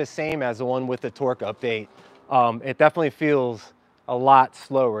isn't the same as the one with the torque update. It definitely feels a lot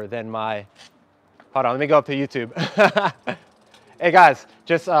slower than my, hold on, let me go up to YouTube. Hey guys,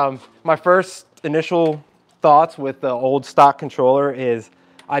 just my first initial thoughts with the old stock controller is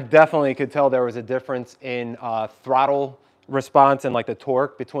I definitely could tell there was a difference in throttle response and like the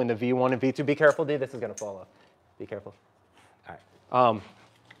torque between the V1 and V2. Be careful, D, this is gonna fall off. Be careful. All right.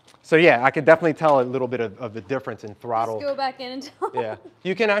 So yeah, I could definitely tell a little bit of the difference in throttle. Just go back in and tell. Yeah,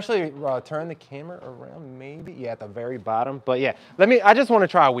 you can actually turn the camera around maybe, yeah, at the very bottom. But yeah, I just want to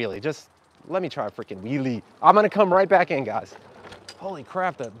try a wheelie. Just let me try a freaking wheelie. I'm gonna come right back in, guys. Holy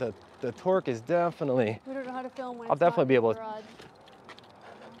crap, the torque is definitely. We don't know how to film when I'll definitely be able to.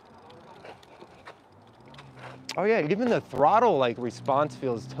 Oh yeah, even the throttle like response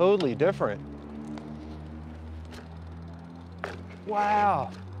feels totally different.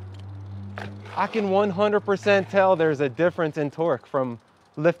 Wow. I can 100% tell there's a difference in torque from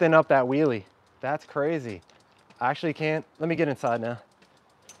lifting up that wheelie. That's crazy. I actually can't. Let me get inside now.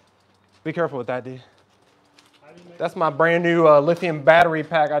 Be careful with that, dude. That's my brand new lithium battery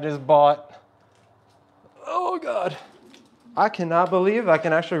pack I just bought. Oh God. I cannot believe I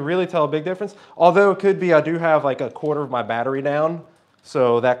can actually really tell a big difference. Although it could be I do have like a quarter of my battery down.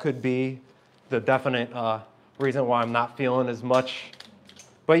 So that could be the definite reason why I'm not feeling as much.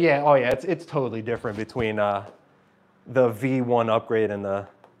 But yeah, oh yeah, it's totally different between the V1 upgrade and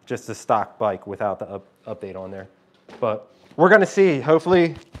just the stock bike without the update on there. But we're gonna see,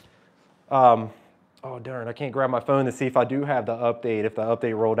 hopefully, oh darn, I can't grab my phone to see if I do have the update, if the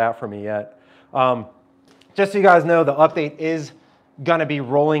update rolled out for me yet. Just so you guys know, the update is gonna be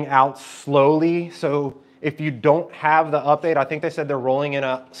rolling out slowly. So if you don't have the update, I think they said they're rolling it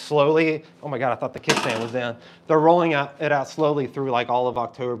out slowly. Oh my God, I thought the kickstand was down. They're rolling it out slowly through like all of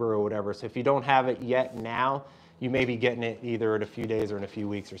October or whatever. So if you don't have it yet now, you may be getting it either in a few days or in a few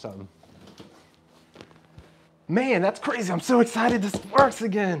weeks or something. Man, that's crazy. I'm so excited this works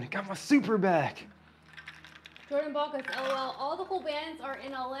again. Got my super back. Jordan Balkas, LOL. All the cool bands are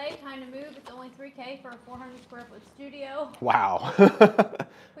in LA. Time to move. It's only $3K for a 400 square foot studio. Wow. But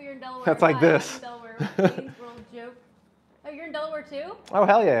you're in Delaware. That's like this. In Delaware. Wayne's World joke. Oh, you're in Delaware too? Oh,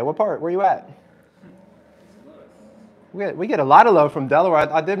 hell yeah. What part? Where you at? We get a lot of love from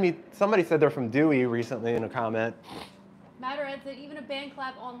Delaware. I did meet, somebody said they're from Dewey recently in a comment. Matterhead said even a band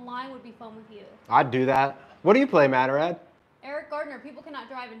collab online would be fun with you. I'd do that. What do you play, Matterhead? Eric Gardner, people cannot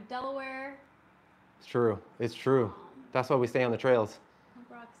drive in Delaware. It's true. It's true. That's why we stay on the trails.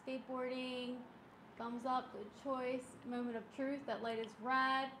 Rock skateboarding. Thumbs up. Good choice. Moment of truth. That light is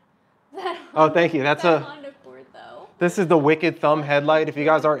rad. Oh, thank you. That's that Honda Accord, though. This is the Wicked Thumb headlight. If you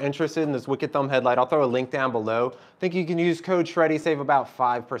guys are interested in this Wicked Thumb headlight, I'll throw a link down below. I think you can use code Shreddie, save about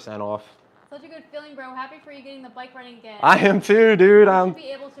 5% off. Such a good feeling, bro. Happy for you getting the bike running again. I am too, dude. You should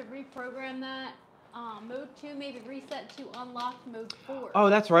be able to reprogram that. Mode 2 maybe reset to unlock mode 4. Oh,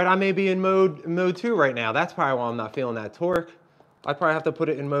 that's right. I may be in mode 2 right now. That's probably why I'm not feeling that torque. I probably have to put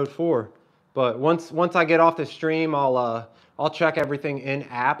it in mode 4. But once I get off the stream, I'll check everything in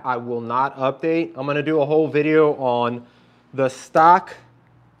app. I will not update. I'm gonna do a whole video on the stock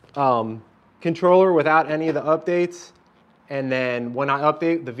controller without any of the updates. And then when I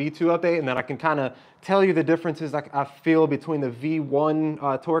update, the V2 update, and then I can kind of tell you the differences I feel between the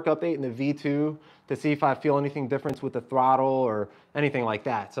V1 torque update and the V2 to see if I feel anything different with the throttle or anything like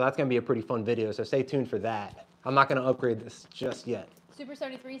that. So that's gonna be a pretty fun video, so stay tuned for that. I'm not gonna upgrade this just yet.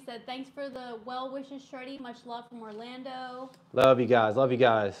 Super73 said, thanks for the well wishes, Shreddie. Much love from Orlando. Love you guys, love you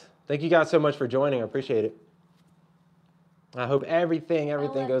guys. Thank you guys so much for joining, I appreciate it. I hope everything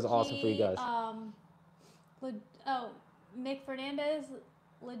goes awesome for you guys. Mick Fernandez,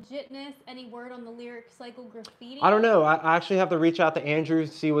 legitness, any word on the lyric cycle graffiti? I don't know. I actually have to reach out to Andrew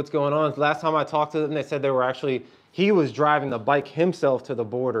to see what's going on. Last time I talked to them, they said he was driving the bike himself to the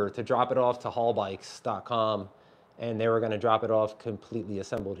border to drop it off to haulbikes.com, and they were going to drop it off completely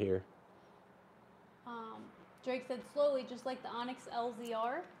assembled here. Drake said slowly, just like the Onyx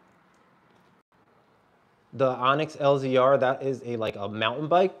LZR. The Onyx LZR, that is like a mountain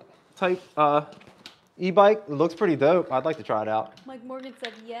bike type e-bike. It looks pretty dope. I'd like to try it out. Mike Morgan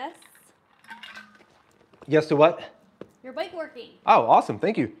said yes. Yes to what? Your bike working. Oh, awesome.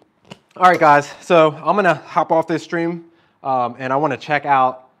 Thank you. All right, guys. So I'm going to hop off this stream and I want to check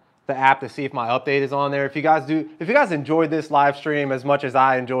out the app to see if my update is on there. If you guys enjoyed this live stream as much as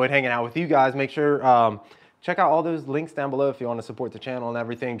I enjoyed hanging out with you guys, make sure check out all those links down below if you want to support the channel and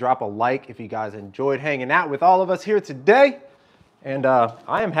everything. Drop a like if you guys enjoyed hanging out with all of us here today. And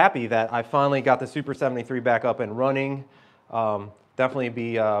I am happy that I finally got the Super73 back up and running. Definitely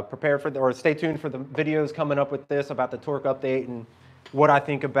be prepared for or stay tuned for the videos coming up with this about the torque update and what I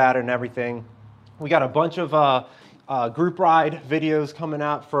think about it and everything. We got a bunch of group ride videos coming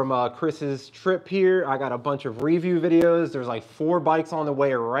out from Chris's trip here. I got a bunch of review videos. There's like 4 bikes on the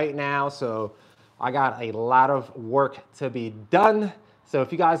way right now, so I got a lot of work to be done. So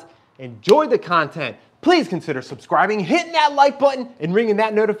if you guys enjoyed the content, please consider subscribing, hitting that like button, and ringing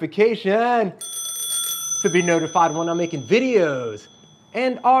that notification to be notified when I'm making videos.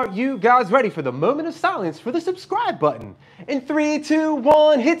 And are you guys ready for the moment of silence for the subscribe button? In 3, 2,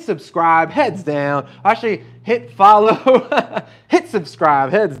 1, hit subscribe, heads down. Actually, hit follow, hit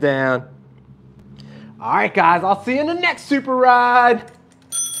subscribe, heads down. All right, guys, I'll see you in the next super ride.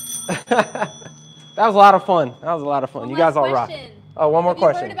 That was a lot of fun. You guys all rock. Oh, one more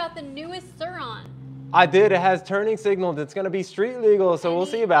question. Have you heard about the newest Sur-Ron? I did. It has turning signals. It's going to be street legal, so we'll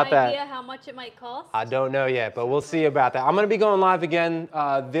see about that. Any idea how much it might cost? I don't know yet, but we'll see about that. I'm going to be going live again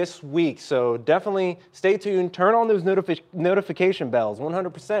this week, so definitely stay tuned. Turn on those notification bells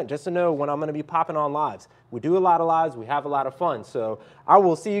 100% just to know when I'm going to be popping on lives. We do a lot of lives. We have a lot of fun, so I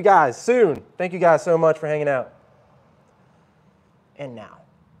will see you guys soon. Thank you guys so much for hanging out. And now,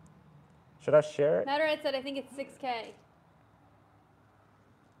 should I share it? Matterhead said, I think it's 6K.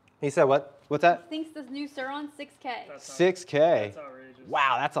 He said what? What's that? Thinks this new Sur-Ron 6K. 6K. That's outrageous.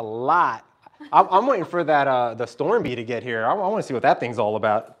 Wow, that's a lot. I'm waiting for that the Storm-B to get here. I want to see what that thing's all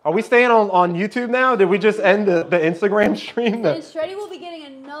about. Are we staying on YouTube now? Did we just end the Instagram stream? And Shreddie will be getting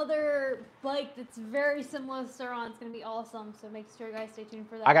another bike that's very similar to Sur-Ron. It's going to be awesome, so make sure you guys stay tuned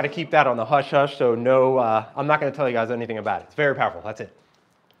for that. I got to keep that on the hush-hush, so no, I'm not going to tell you guys anything about it. It's very powerful. That's it.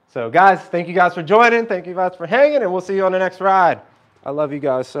 So, guys, thank you guys for joining. Thank you guys for hanging, and we'll see you on the next ride. I love you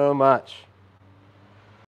guys so much.